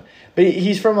Travis, but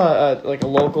he's from a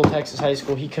local Texas high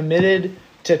school. He committed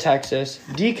to Texas,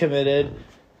 decommitted,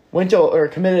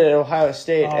 committed at Ohio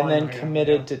State, and then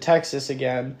committed to Texas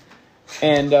again.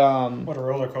 And what a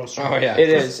roller coaster! Oh yeah, it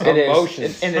is.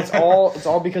 Emotions. And it's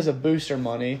all because of booster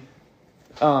money.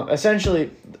 Essentially,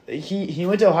 he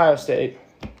went to Ohio State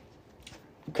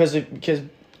because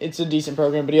it's a decent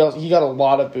program, but he got a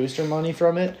lot of booster money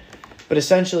from it. But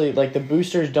essentially, like, the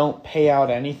boosters don't pay out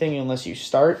anything unless you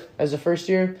start as a first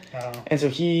year. And so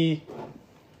he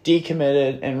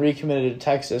decommitted and recommitted to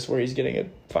Texas, where he's getting a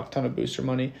fuck ton of booster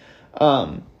money.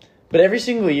 But every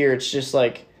single year, it's just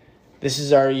like, this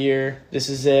is our year, this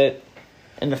is it.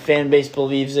 And the fan base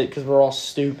believes it because we're all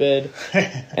stupid.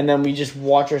 And then we just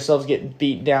watch ourselves get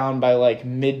beat down by, like,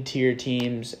 mid-tier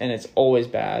teams, and it's always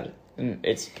bad. And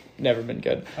it's never been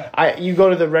good. You go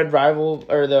to the Red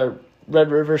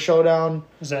River Showdown.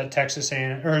 Is that Texas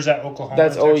A&M, or is that Oklahoma?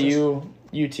 That's Texas? OU,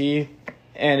 UT,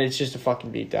 and it's just a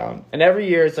fucking beatdown. And every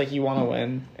year it's like you want to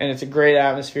win, and it's a great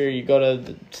atmosphere. You go to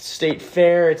the state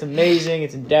fair, it's amazing.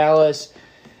 It's in Dallas,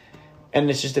 and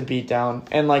it's just a beatdown.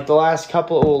 And like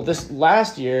this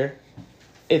last year,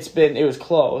 it was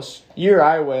close. Year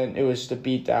I went, it was just a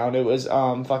beatdown. It was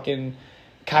fucking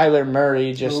Kyler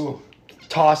Murray just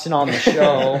tossing on the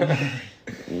show.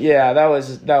 Yeah, that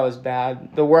was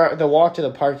bad. The walk to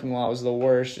the parking lot was the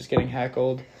worst, just getting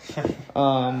heckled.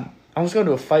 I was going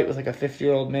to a fight with like a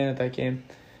 50-year-old man at that game.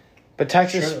 But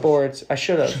Texas sports, I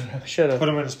should have. Put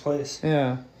him in his place.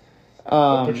 Yeah.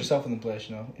 Put yourself in the place,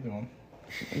 either one.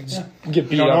 Just get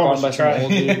beat up on by some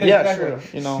old dude. Yeah, sure.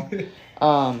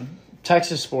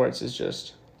 Texas sports is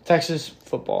just, Texas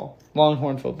football,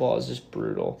 Longhorn football is just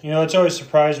brutal. It's always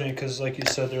surprised me because, like you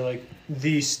said, they're like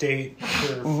the state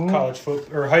for college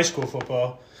football or high school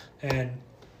football, and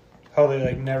how they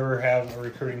like never have a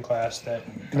recruiting class that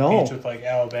competes with like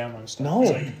Alabama and stuff. No,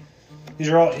 it's like, these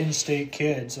are all in-state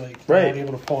kids. Like, right. Not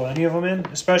able to pull any of them in,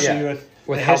 especially with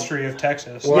the history of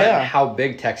Texas. Well, yeah, how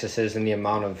big Texas is and the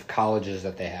amount of colleges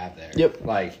that they have there. Yep.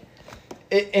 Like,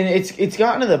 and it's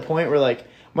gotten to the point where like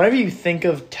whenever you think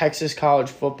of Texas college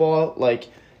football, like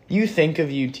you think of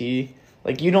UT.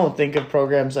 Like, you don't think of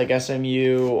programs like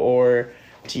SMU or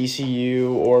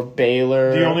TCU or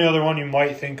Baylor. The only other one you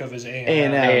might think of is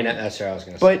A&M. A&M, that's what I was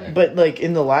going to say. But, like,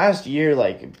 in the last year,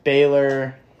 like,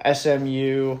 Baylor,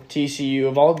 SMU, TCU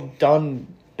have all done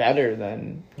better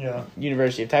than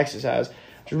University of Texas has.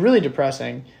 It's really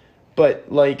depressing.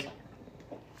 But, like,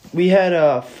 we had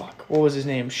what was his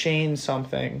name? Shane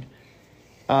something.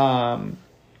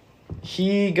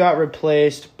 He got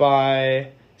replaced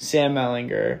by Sam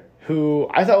Mellinger, who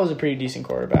I thought was a pretty decent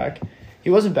quarterback. He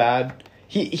wasn't bad.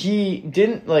 He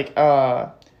didn't like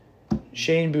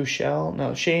Shane Buechele.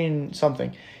 No, Shane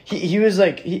something. He was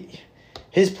like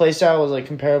his play style was like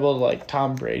comparable to like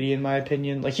Tom Brady in my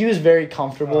opinion. Like he was very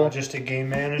comfortable. Just a game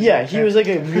manager. Yeah, he was like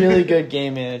a really good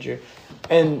game manager.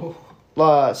 And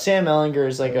Sam Mellinger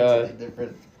is like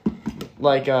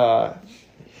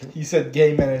You said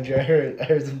game manager. I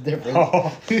heard some different.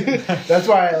 Oh. That's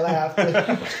why I laughed.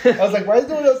 I was like, why is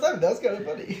no one else laughing? That's kind of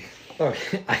funny. Oh,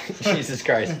 Jesus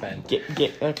Christ, Ben.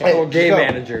 Okay. Oh, game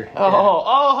manager.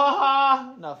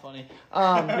 Haha. Not funny.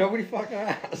 Nobody fucking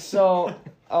asked. So,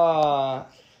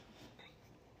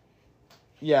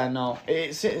 yeah, no.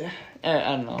 I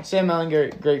don't know. Sam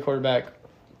Mellinger, great quarterback.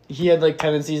 He had like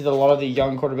tendencies that a lot of the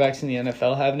young quarterbacks in the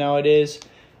NFL have nowadays,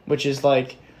 which is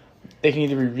like, they can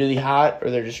either be really hot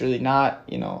or they're just really not,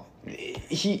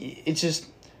 It's just,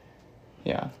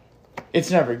 yeah. It's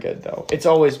never good, though. It's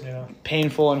always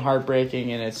painful and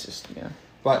heartbreaking, and it's just,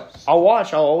 But I'll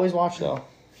always watch, though.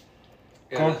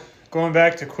 Going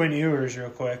back to Quinn Ewers real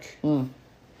quick.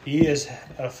 He is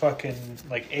a fucking,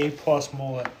 like, A-plus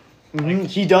mullet. Like,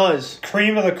 he does.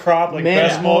 Cream of the crop, like,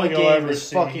 best mullet you'll ever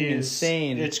see. Fucking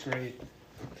insane. It's great.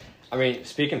 I mean,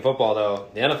 speaking football, though,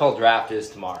 the NFL draft is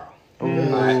tomorrow.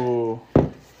 Ooh. Right.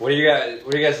 What are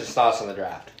you guys' thoughts on the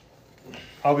draft?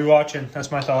 I'll be watching. That's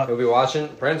my thought. You'll be watching,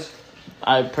 Prince?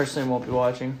 I personally won't be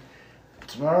watching.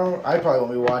 Tomorrow, I probably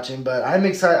won't be watching, but I'm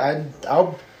excited.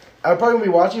 I'll probably won't be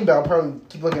watching, but I'll probably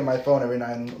keep looking at my phone every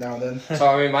now and then. So,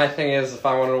 I mean, my thing is, if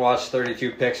I wanted to watch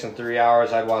 32 picks in 3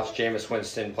 hours, I'd watch Jameis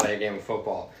Winston play a game of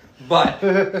football. But,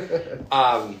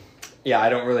 yeah, I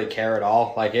don't really care at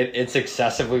all. Like, it's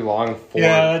excessively long for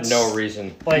no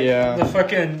reason. Like, the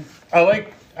fucking... I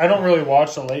like I don't really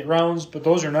watch the late rounds, but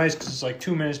those are nice because it's like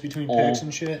 2 minutes between picks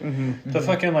and shit. The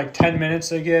fucking like 10 minutes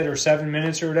they get or 7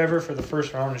 minutes or whatever for the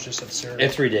first round is just absurd.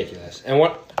 It's ridiculous. And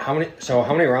how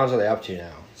many rounds are they up to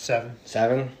now? 7.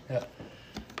 7? Yeah.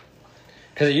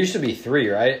 Because it used to be 3,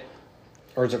 right?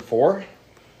 Or is it 4?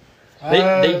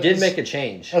 They did make a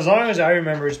change. As long as I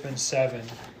remember, it's been 7.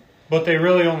 But they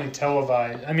really only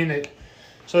televise. I mean, they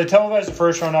televise the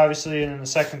first round, obviously, and then the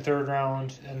second, third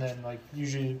round, and then, like,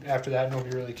 usually after that,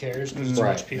 nobody really cares because there's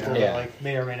much people that, like,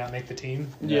 may or may not make the team.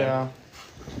 Yeah.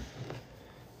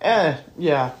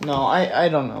 No, I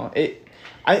don't know.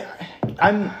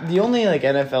 I'm the only, like,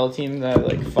 NFL team that I,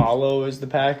 like, follow is the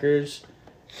Packers.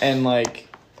 And, like,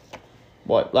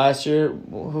 what, last year,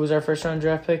 who was our first round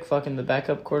draft pick? Fucking the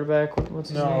backup quarterback? What's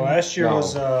his name? Last year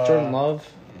was... Jordan Love?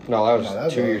 No, that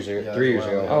was 2 years ago. 3 years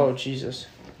ago. Oh, Jesus.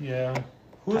 Yeah.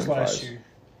 Who was last year?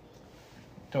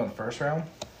 Doing the first round?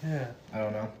 Yeah. I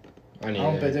don't know. I I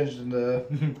don't pay attention to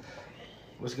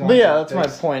what's going on. But yeah, that's my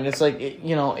point. It's like,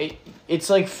 it's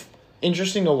like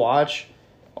interesting to watch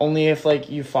only if like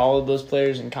you followed those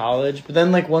players in college. But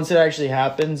then like once it actually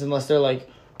happens, unless they're like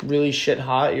really shit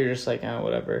hot, you're just like,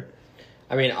 whatever.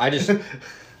 I mean, I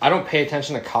don't pay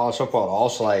attention to college football at all.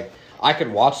 So like, I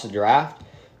could watch the draft.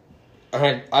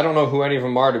 I don't know who any of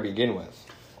them are to begin with.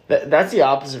 That's the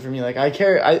opposite for me. Like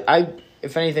I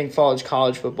if anything, follow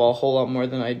college football a whole lot more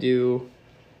than I do.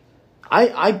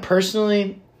 I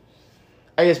personally,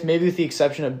 I guess maybe with the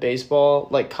exception of baseball,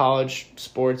 like college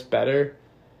sports better,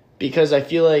 because I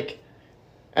feel like,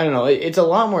 I don't know, it's a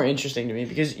lot more interesting to me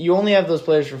because you only have those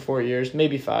players for 4 years,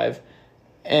 maybe 5,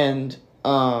 and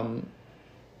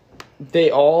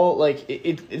they all, like,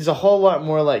 it's a whole lot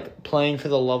more, like, playing for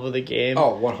the love of the game.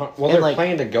 Oh, 100. Well, they're like,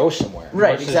 playing to go somewhere.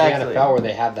 Right, versus exactly. the NFL where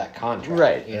they have that contract.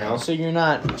 Right. You know? So you're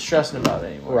not stressing about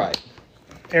it anymore. Right.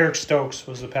 Eric Stokes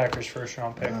was the Packers' first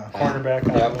round pick. Cornerback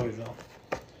out of Louisville.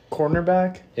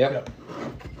 Cornerback? Yep.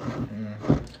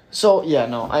 So, yeah,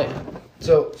 no,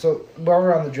 So while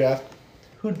we're on the draft,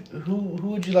 who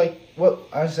would you like?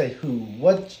 What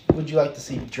would you like to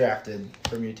see drafted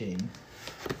from your team?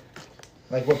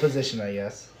 Like what position, I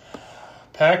guess.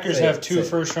 Packers have 2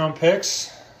 first-round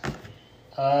picks.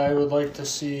 I would like to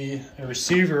see a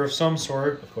receiver of some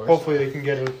sort. Of course. Hopefully they can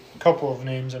get a couple of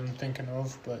names I'm thinking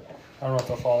of, but I don't know if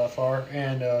they'll fall that far.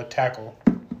 And tackle.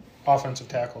 Offensive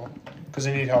tackle. Because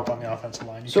they need help on the offensive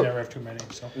line. You can never have too many.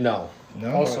 So No.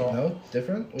 No,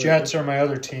 different. Jets are my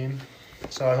other team.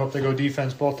 So I hope they go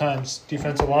defense both times.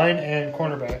 Defensive line and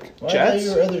cornerback. Why Jets?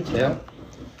 your other team? Yeah.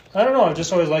 I don't know. I've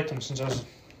just always liked them since I was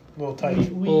a little tight.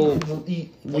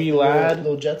 Wee lad.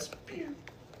 Little Jets.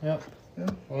 Yep. Yeah.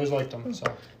 Always liked them. So.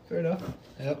 Fair enough.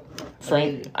 Yep.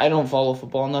 Frank, I don't follow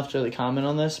football enough to really comment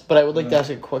on this, but I would like to ask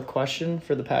a quick question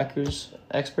for the Packers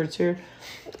experts here.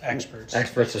 Experts.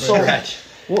 Experts of So- stretch.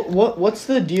 What's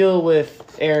the deal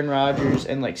with Aaron Rodgers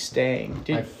and like staying?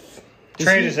 Does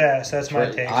Trade he- his ass. That's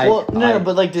my take.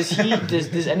 But like,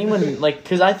 does anyone like?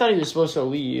 Because I thought he was supposed to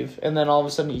leave, and then all of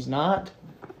a sudden he's not.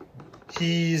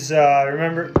 He's do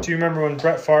you remember when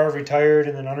Brett Favre retired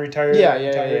and then unretired?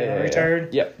 Retired and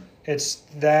unretired? Yep. It's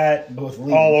that Both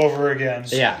leaving. all over again.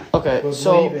 Yeah. Okay, Both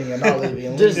so leaving and not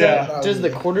leaving. does Yeah. does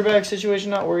the quarterback situation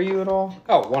not worry you at all?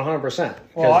 Oh, 100%.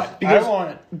 Well, because- I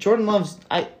want Jordan Love's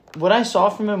what I saw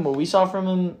from him, what we saw from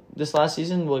him this last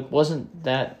season, like wasn't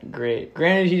that great.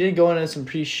 Granted, he did go in at some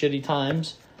pretty shitty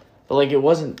times, but like it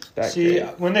wasn't that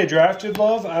great. when they drafted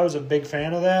Love, I was a big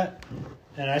fan of that,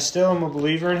 and I still am a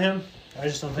believer in him. I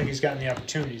just don't think he's gotten the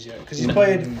opportunities yet because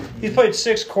he's played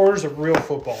 6 quarters of real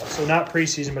football, so not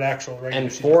preseason but actual regular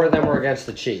And season 4 of them football. were against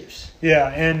the Chiefs. Yeah,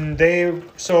 and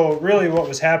so really what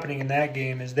was happening in that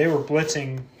game is they were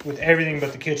blitzing with everything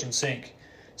but the kitchen sink,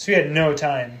 so he had no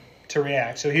time to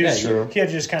react. So he had to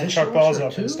just kind of chuck balls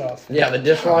up and stuff. Yeah, the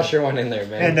dishwasher went in there,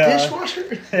 man. And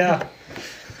Dishwasher. yeah,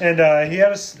 and he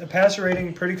had a passer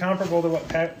rating pretty comparable to what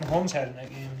Pat Mahomes had in that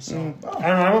game. So I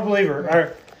don't know. I'm a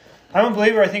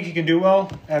believer. I think he can do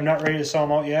well. I'm not ready to sell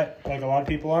him out yet, like a lot of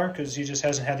people are, because he just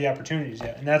hasn't had the opportunities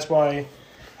yet. And that's why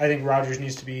I think Rodgers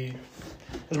needs to be,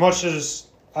 as much as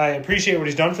I appreciate what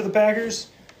he's done for the Packers,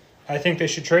 I think they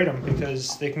should trade him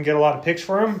because they can get a lot of picks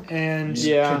for him and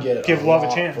give Love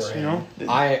a chance. You know,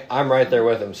 I'm right there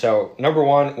with him. So number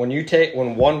one,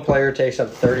 when one player takes up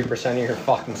 30% of your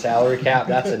fucking salary cap,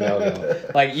 that's a no-go.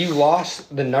 Like you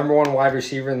lost the number 1 wide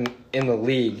receiver in the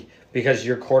league because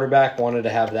your quarterback wanted to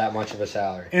have that much of a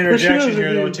salary. Interjection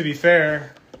here, though. To be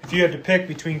fair, if you had to pick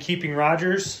between keeping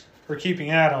Rodgers or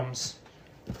keeping Adams,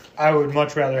 I would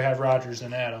much rather have Rodgers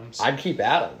than Adams. I'd keep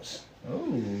Adams.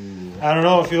 Ooh. I don't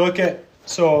know if you look at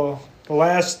the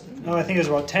last I think it was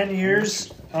about 10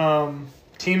 years.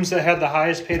 teams that had the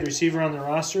highest paid receiver on their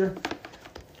roster,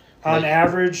 on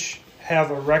average,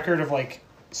 have a record of like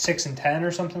 6-10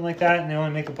 or something like that, and they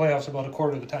only make the playoffs about a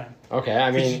quarter of the time. Okay,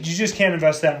 I mean, you just can't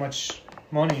invest that much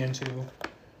money into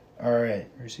All right,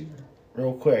 a receiver.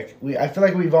 real quick. I feel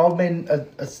like we've all made a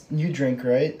new drink,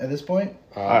 right? At this point.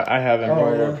 I haven't.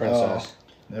 Oh, Princess.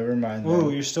 Never mind. Ooh, then.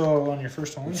 you're still on your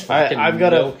first one. I've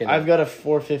got milking a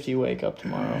 4:50 wake up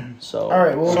tomorrow. So All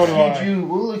right, we'll So do exclude I. you.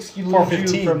 We'll exclude you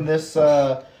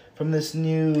 4:15. from this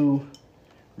new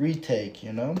retake.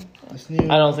 You know, this new.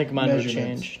 I don't think mine would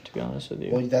measurements. change, to be honest with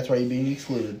you. Well, that's why you're being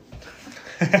excluded.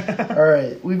 All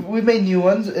right, we've made new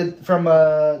ones from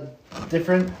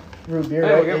different root beer.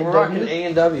 Hey, right? we're rocking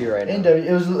A&W right now. A&W.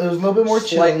 It was a little bit more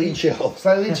Slightly chilly. chill.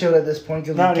 Slightly chilled at this point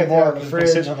because Not we kept it anymore, out of the because it's been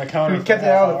fridge. sitting on the counter We for kept it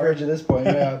half out of the hour. fridge at this point.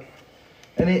 Yeah.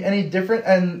 Any different?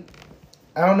 And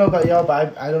I don't know about y'all,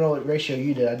 but I don't know what ratio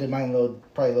you did. I did mine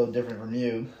probably a little different from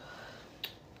you.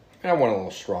 I want a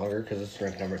little stronger because it's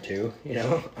drink number 2, you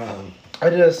know? I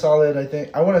did a solid. I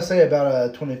think I want to say about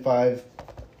a 25,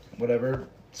 whatever,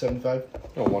 75.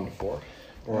 No, 1 to 4.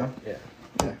 Or,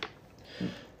 yeah.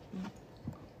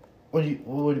 What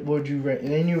would you rate?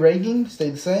 Any new ranking? Stay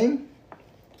the same?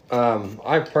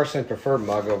 I personally prefer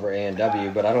mug over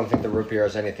A&W, but I don't think the root beer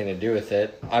has anything to do with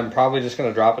it. I'm probably just going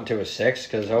to drop it to a 6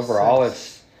 because overall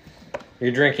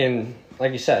you're drinking,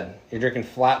 like you said, you're drinking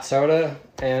flat soda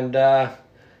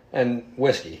and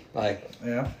whiskey. Like,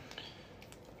 Yeah.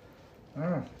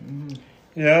 Oh. Mm.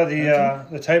 Yeah,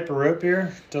 the type of root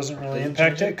beer doesn't really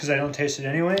impact it because I don't taste it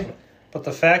anyway. But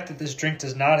the fact that this drink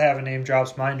does not have a name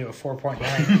drops mine to a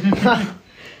 4.9.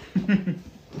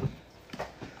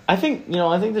 I think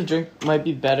the drink might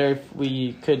be better if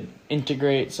we could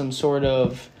integrate some sort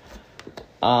of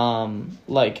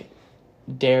like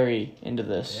dairy into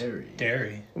this.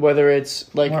 Dairy. Whether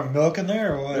it's like More milk in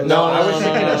there or what? No, I was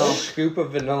thinking no. a scoop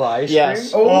of vanilla ice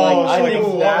yes, cream. Oh, like, I so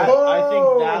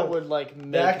think that would like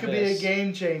make That could be a this.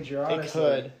 game changer. Honestly.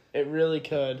 It could. It really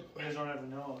could. You guys don't have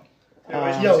vanilla.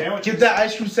 Yo, get that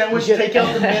ice cream sandwich, take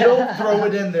out the middle, throw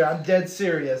it in there. I'm dead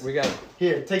serious. We got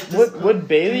Here, take this. Would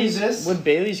Bailey's this? would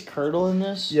Bailey's curdle in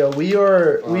this? Yo, we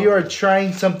are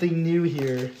trying something new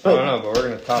here. I don't know, but we're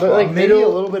going to top But off. like maybe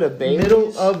middle- a little bit of Bailey's.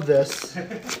 Middle of this.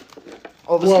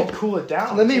 Oh, this Well, could cool it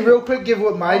down. Let me real quick give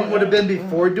what mine would have been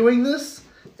before doing this.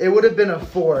 It would have been a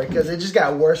 4 because it just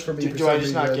got worse for me. Do, for do some I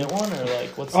just not reason. get one or like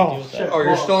what's the Oh, deal with shit. that? Oh,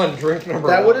 you're still in drink number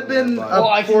That 1. would have been but- a Well,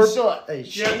 I can 4. still. Hey,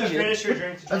 You have to finish your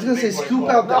drink. I was gonna say scoop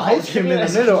out the ice cream in the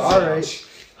ice middle. cream All right,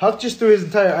 Huck just threw his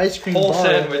entire ice cream whole bar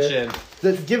sandwich there.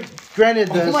 in. Granted,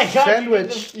 the Oh my god!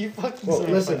 sandwich. You fucking Well, said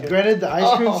listen. it. Granted, the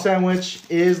ice cream Oh. sandwich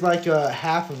is like a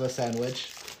half of a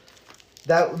sandwich.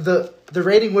 That the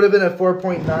rating would have been a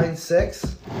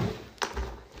 4.96.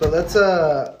 But let's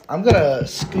I'm gonna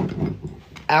scoop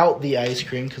out the ice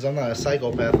cream because I'm not a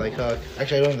psychopath like Huck.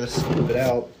 Actually, I don't have to scoop it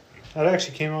out. That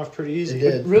actually came off pretty easy. It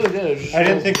It did. really did. I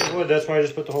didn't think it would. That's why I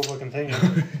just put the whole fucking thing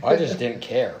in. I just didn't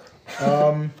care.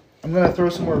 I'm gonna throw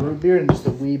some more root beer and just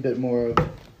a wee bit more of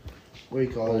what do you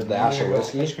call Old it? dash of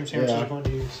Ice whiskey. cream sandwich Yeah. is fun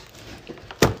to use.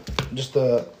 Just it's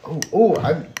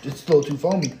a little too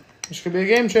foamy. This could be a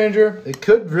game changer. It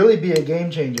could really be a game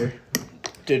changer.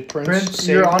 Did Prince? Prince,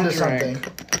 save you're the onto drink?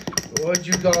 something. What'd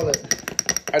you call it?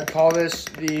 I'd call this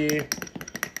the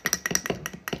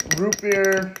root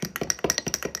beer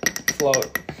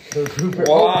float. The root beer.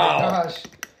 Wow. Oh my gosh.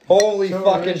 Holy So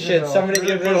fucking shit. original. Somebody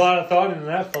Really give put a this. lot of thought into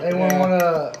that fucking. Anyone want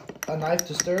a knife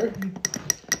to stir?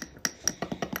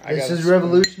 I This got is a-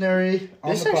 revolutionary.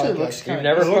 On This the actually podcast. looks You've kind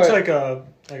never It looks put- like a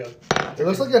It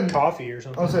looks like a coffee or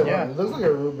something. I'll say Yeah. it looks like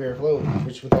a root beer float,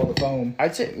 which with all the foam.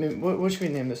 I'd say what should we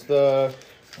name this? The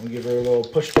We'll give her a little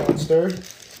push down stir.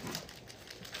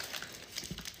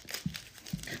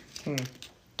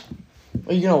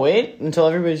 Are you gonna wait until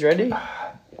everybody's ready?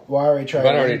 Well, I already tried.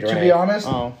 But I already it. To drank. be honest,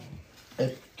 Oh,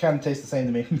 it kind of tastes the same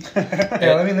to me.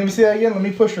 Yeah, let me see that again. Let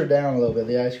me push her down a little bit.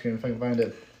 The ice cream, if I can find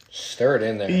it. Stir it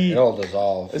in there. Be- It'll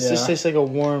dissolve. this Yeah. just tastes like a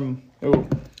warm. Ooh,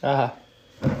 ah.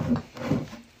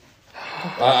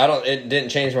 I don't. It didn't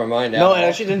change my mind. No, at it all.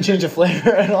 actually didn't change the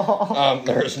flavor at all.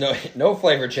 There's no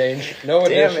flavor change. No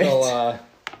Damn additional.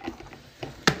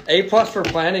 it. A+ for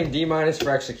planning, D- for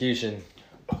execution.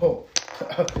 Oh,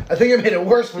 I think it made it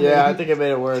worse for me. Yeah, I think it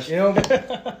made it worse. You know.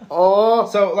 Oh,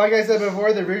 So, like I said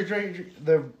before, the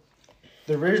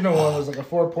original one was like a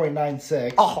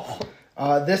 4.96. oh.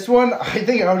 This one, I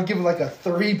think I would give it like a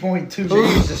 3.2.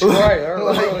 Jesus Christ! I'm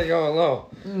really going low.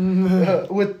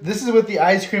 This is with the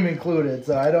ice cream included,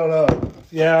 so I don't know.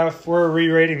 Yeah, if we're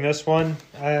re-rating this one,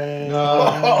 That's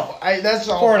all.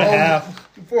 4.5.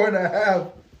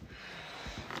 4.5.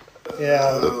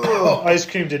 Yeah. Ice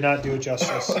cream did not do it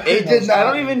justice. It did not. I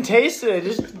don't even taste it. It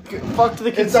just fucked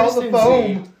the It's all consistency. the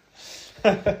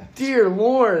foam. Dear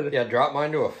Lord. Yeah, drop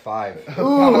mine to a 5.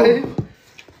 Ooh.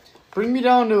 Bring me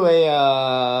down to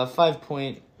a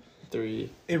 5.3.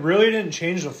 It really didn't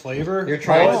change the flavor. You're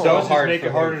trying All it so does is hard make for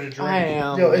it harder me. to drink. I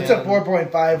am. Yo, it's a man.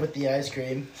 4.5 with the ice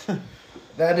cream.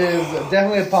 That is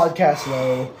definitely a podcast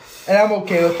low. And I'm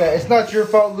okay with that. It's not your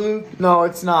fault, Luke. No,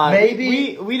 it's not.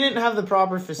 Maybe- we didn't have the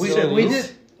proper We facilities.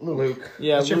 did. Luke.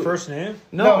 Yeah, That's your Luke- first name?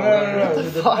 No, No. What the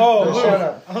The- fuck? Oh, No, Luke. shut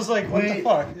up. I was like, what We- the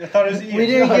fuck? I thought it was Ian. We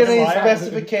didn't I get any lied.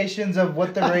 specifications of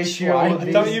what the ratio tried. would I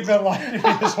be. thought you've been lying to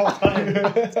me this whole time.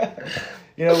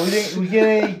 You know,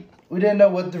 we didn't know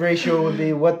what the ratio would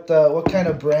be, what kind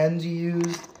of brands you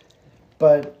used,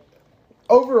 but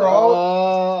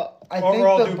overall, I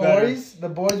overall, think do better. the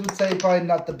boys would say probably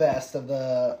not the best of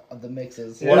the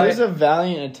mixes. It What was a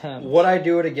valiant attempt. Would I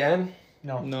do it again?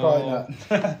 No. Probably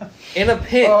not. In a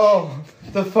pinch. Oh,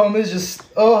 the foam is just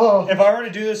If I were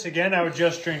to do this again, I would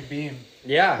just drink Beam. I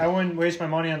Yeah. wouldn't waste my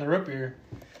money on the root beer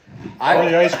or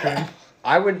the ice cream.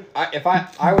 I would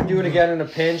do it again in a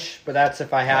pinch, but that's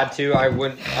if I had to. I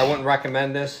wouldn't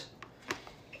recommend this.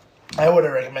 I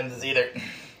wouldn't recommend this either.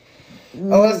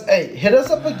 Unless, hey, hit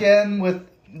us up again with.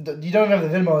 You don't have the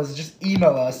Venmos. Just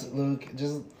email us, Luke.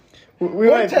 Just we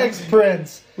or might text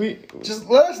Prince. We. Just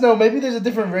let us know. Maybe there's a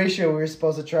different ratio we're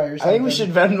supposed to try or I something. think we should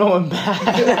Venmo him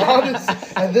back. Honest,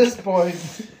 at this point.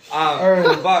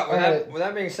 Alright, But with, alright. with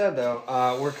that being said,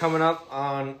 though, we're coming up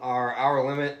on our hour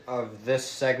limit of this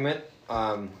segment.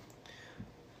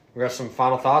 We got some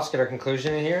final thoughts. Get our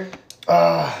conclusion in here.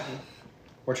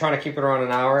 We're trying to keep it around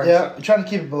an hour. Yeah, I'm trying to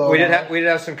keep it below. We did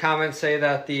have some comments say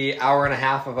that the hour and a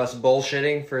half of us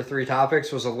bullshitting for 3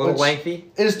 topics was a little Which- lengthy.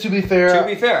 It is to be fair. To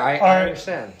be fair, I Alright.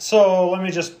 understand. So let me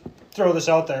just throw this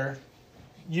out there.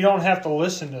 You don't have to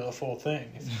listen to the full thing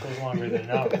if it goes longer than an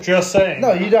hour. Just saying.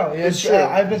 No, you don't. It's true.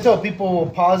 I've been told people will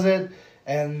pause it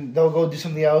and they'll go do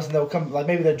something else and they'll come. Like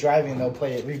maybe they're driving and they'll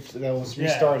play it. They'll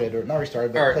restart it or not restart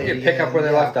it, but Or play it pick up again. where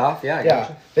they Yeah. left off. Yeah, I Yeah,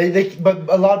 gotcha. they but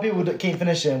a lot of people can't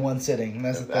finish it in one sitting. And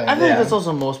that's the thing. I think Yeah. that's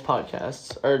also most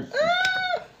podcasts. Or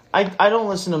I don't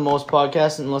listen to most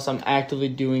podcasts unless I'm actively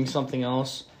doing something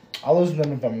else. I'll listen to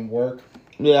them if I'm at work.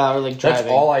 Yeah, or like driving.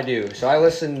 That's all I do. So I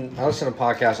listen to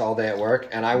podcasts all day at work,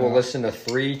 and I will listen to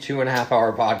 3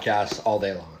 2.5-hour podcasts all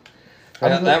day long.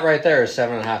 That right there is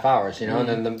 7.5 hours, you know. And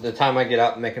then the time I get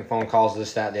up making phone calls,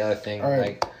 this, that, the other thing, All right.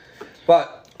 like.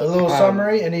 But A little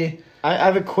summary. Any? I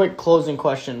have a quick closing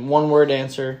question. 1-word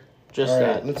answer. Just All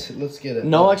right, that. let's get it.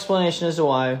 No explanation as to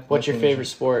why. What's your Explanation. favorite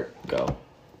sport? Go.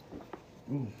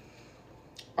 You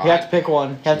have to pick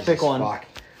one. You have to pick one. Fuck.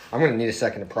 I'm gonna need a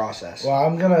second to process. Well,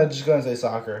 I'm gonna say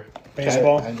soccer.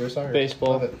 Baseball. I enjoy soccer.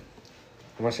 Baseball. Love it.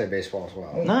 I'm gonna say baseball as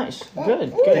well. Nice. Oh,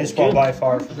 Good. oh, Good. Baseball Good. by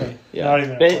far for me. Yeah. Not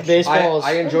even a question. Baseball is.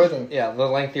 I enjoy Interesting. the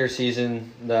lengthier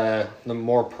season, the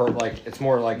more it's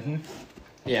more like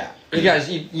yeah. You guys,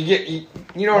 you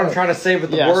know what I'm trying to say, but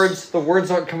the Yes.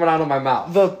 words aren't coming out of my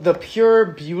mouth. the pure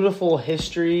beautiful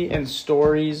history and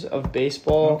stories of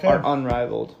baseball Okay. are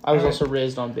unrivaled. I was Alright. also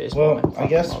raised on baseball. Well, and I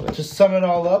guess fucking love it. to sum it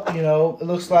all up, you know, it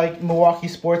looks like Milwaukee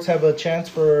sports have a chance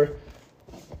for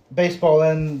baseball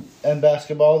and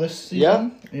basketball this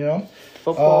season. You know,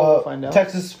 Football, we'll find out.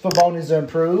 Texas football needs to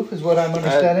improve, is what I'm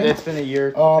understanding. It's been a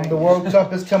year. The World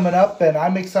Cup is coming up, and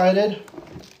I'm excited.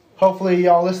 Hopefully,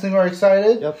 y'all listening are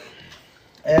excited. Yep.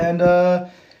 And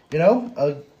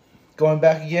going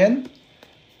back again.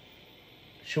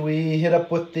 Should we hit up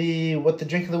with what the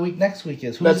drink of the week next week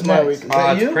is? Who's That's my next? week. Is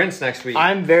that It's you? Prince next week.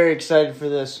 I'm very excited for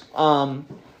this.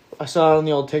 I saw it on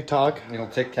the old TikTok. You'll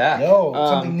tic tac. No,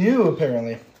 something new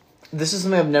apparently. This is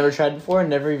something I've never tried before and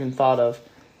never even thought of.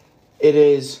 It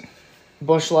is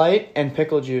Busch Light and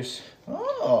pickle juice,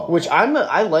 Oh, which I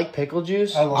like pickle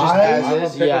juice. I love just pickle as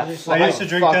juice. is. Pickle Yeah, juice. I used to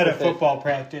drink fuck that at with it. football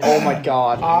practice. Oh my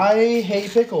god. I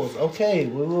hate pickles. Okay,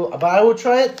 but I will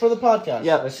try it for the podcast.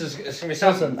 Yeah. It's gonna be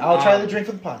something. Listen, I'll try the drink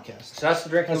for the podcast. So that's the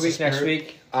drink of the That's week the next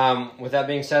spirit. week. With that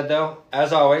being said, though,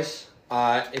 as always,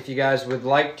 if you guys would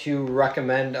like to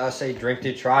recommend us a drink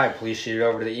to try, please shoot it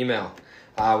over to the email.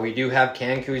 We do have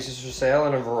canned koozies for sale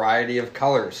in a variety of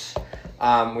colors.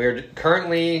 We are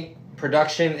currently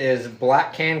production is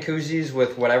black can koozies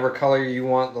with whatever color you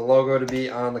want the logo to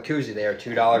be on the koozie. They are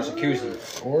 $2 a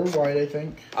koozie. Or white, I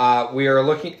think. We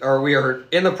are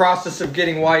in the process of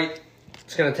getting white.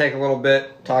 It's going to take a little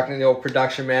bit. Talking to the old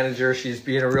production manager, she's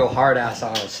being a real hard ass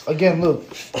on us. Again,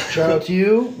 Luke, shout out to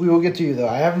you. We will get to you, though.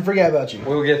 I haven't forgot about you.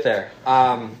 We'll get there.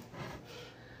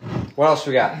 What else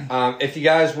we got? If you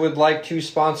guys would like to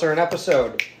sponsor an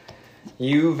episode,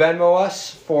 You Venmo us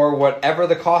for whatever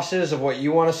the cost is of what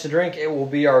you want us to drink. It will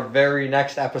be our very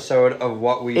next episode of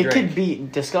what we It drink. could be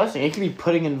disgusting. It could be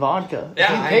pudding in vodka.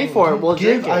 Yeah, if you pay for it, we'll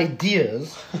Give drink it.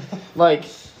 ideas. Like,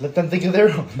 Let them think of their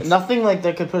own. nothing like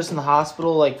that could put us in the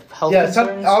hospital, like health Yeah,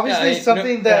 concerns. obviously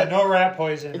something that no rat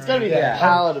poison. It's or gotta be anything. Yeah.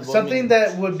 palatable. something I mean,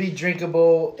 that would be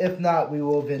drinkable. If not, we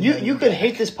will. you could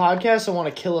hate this podcast and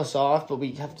want to kill us off, but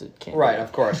we have to. Can't Right, do it.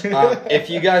 of course. If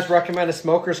you guys recommend a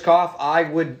smoker's cough, I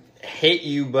would hate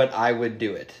you, but I would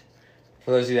do it. For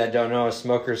those of you that don't know, a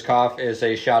smoker's cough is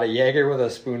a shot of Jaeger with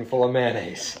a spoonful of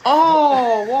mayonnaise.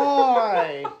 Oh,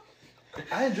 why?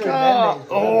 I enjoy God.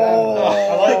 mayonnaise.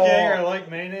 I like Jaeger, I like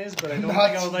mayonnaise, but I don't think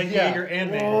I would like Yeah. Jaeger and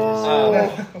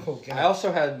mayonnaise. Okay. I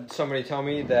also had somebody tell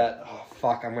me that, oh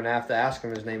fuck, I'm gonna have to ask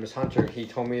him. His name is Hunter. He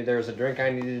told me there was a drink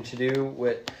I needed to do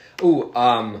with.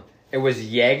 It was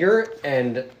Jaeger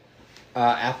and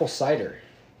apple cider.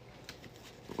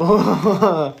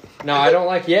 No, I don't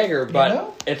like Jaeger, but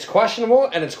know? it's questionable,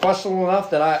 and it's questionable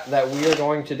enough that we are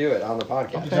going to do it on the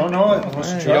podcast. You don't know it unless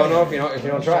you You try don't it. know if you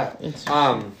don't try it. It's-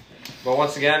 But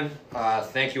once again,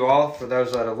 thank you all for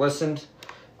those that have listened.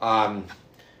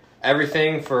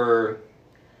 Everything for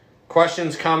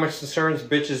questions, comments, concerns,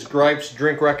 bitches, gripes,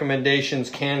 drink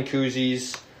recommendations, can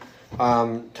koozies,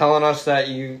 telling us that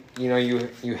you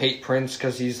hate Prince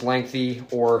because he's lengthy,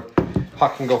 or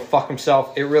Huck can go fuck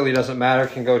himself. It really doesn't matter.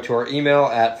 Can go to our email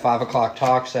at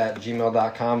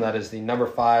 5o'clocktalks@gmail.com. That is the number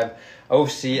 5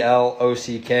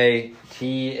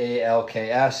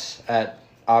 OCLOCKTALKS at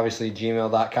obviously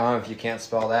gmail.com. If you can't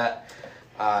spell that,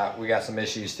 we got some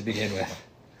issues to begin with.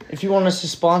 If you want us to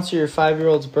sponsor your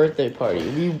 5-year-old's birthday party,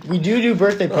 we do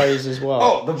birthday parties as well.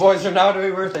 Oh, the boys are now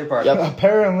doing birthday parties. Yep.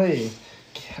 Apparently,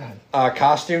 God.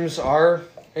 Costumes are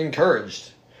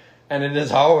encouraged, and it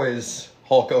is always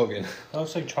Hulk Hogan. That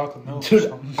looks like chocolate milk or Dude,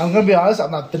 something. I'm gonna be honest.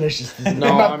 I'm not finishing this. No,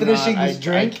 I'm not finishing this I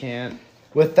drink. can't.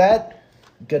 With that,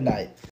 good night.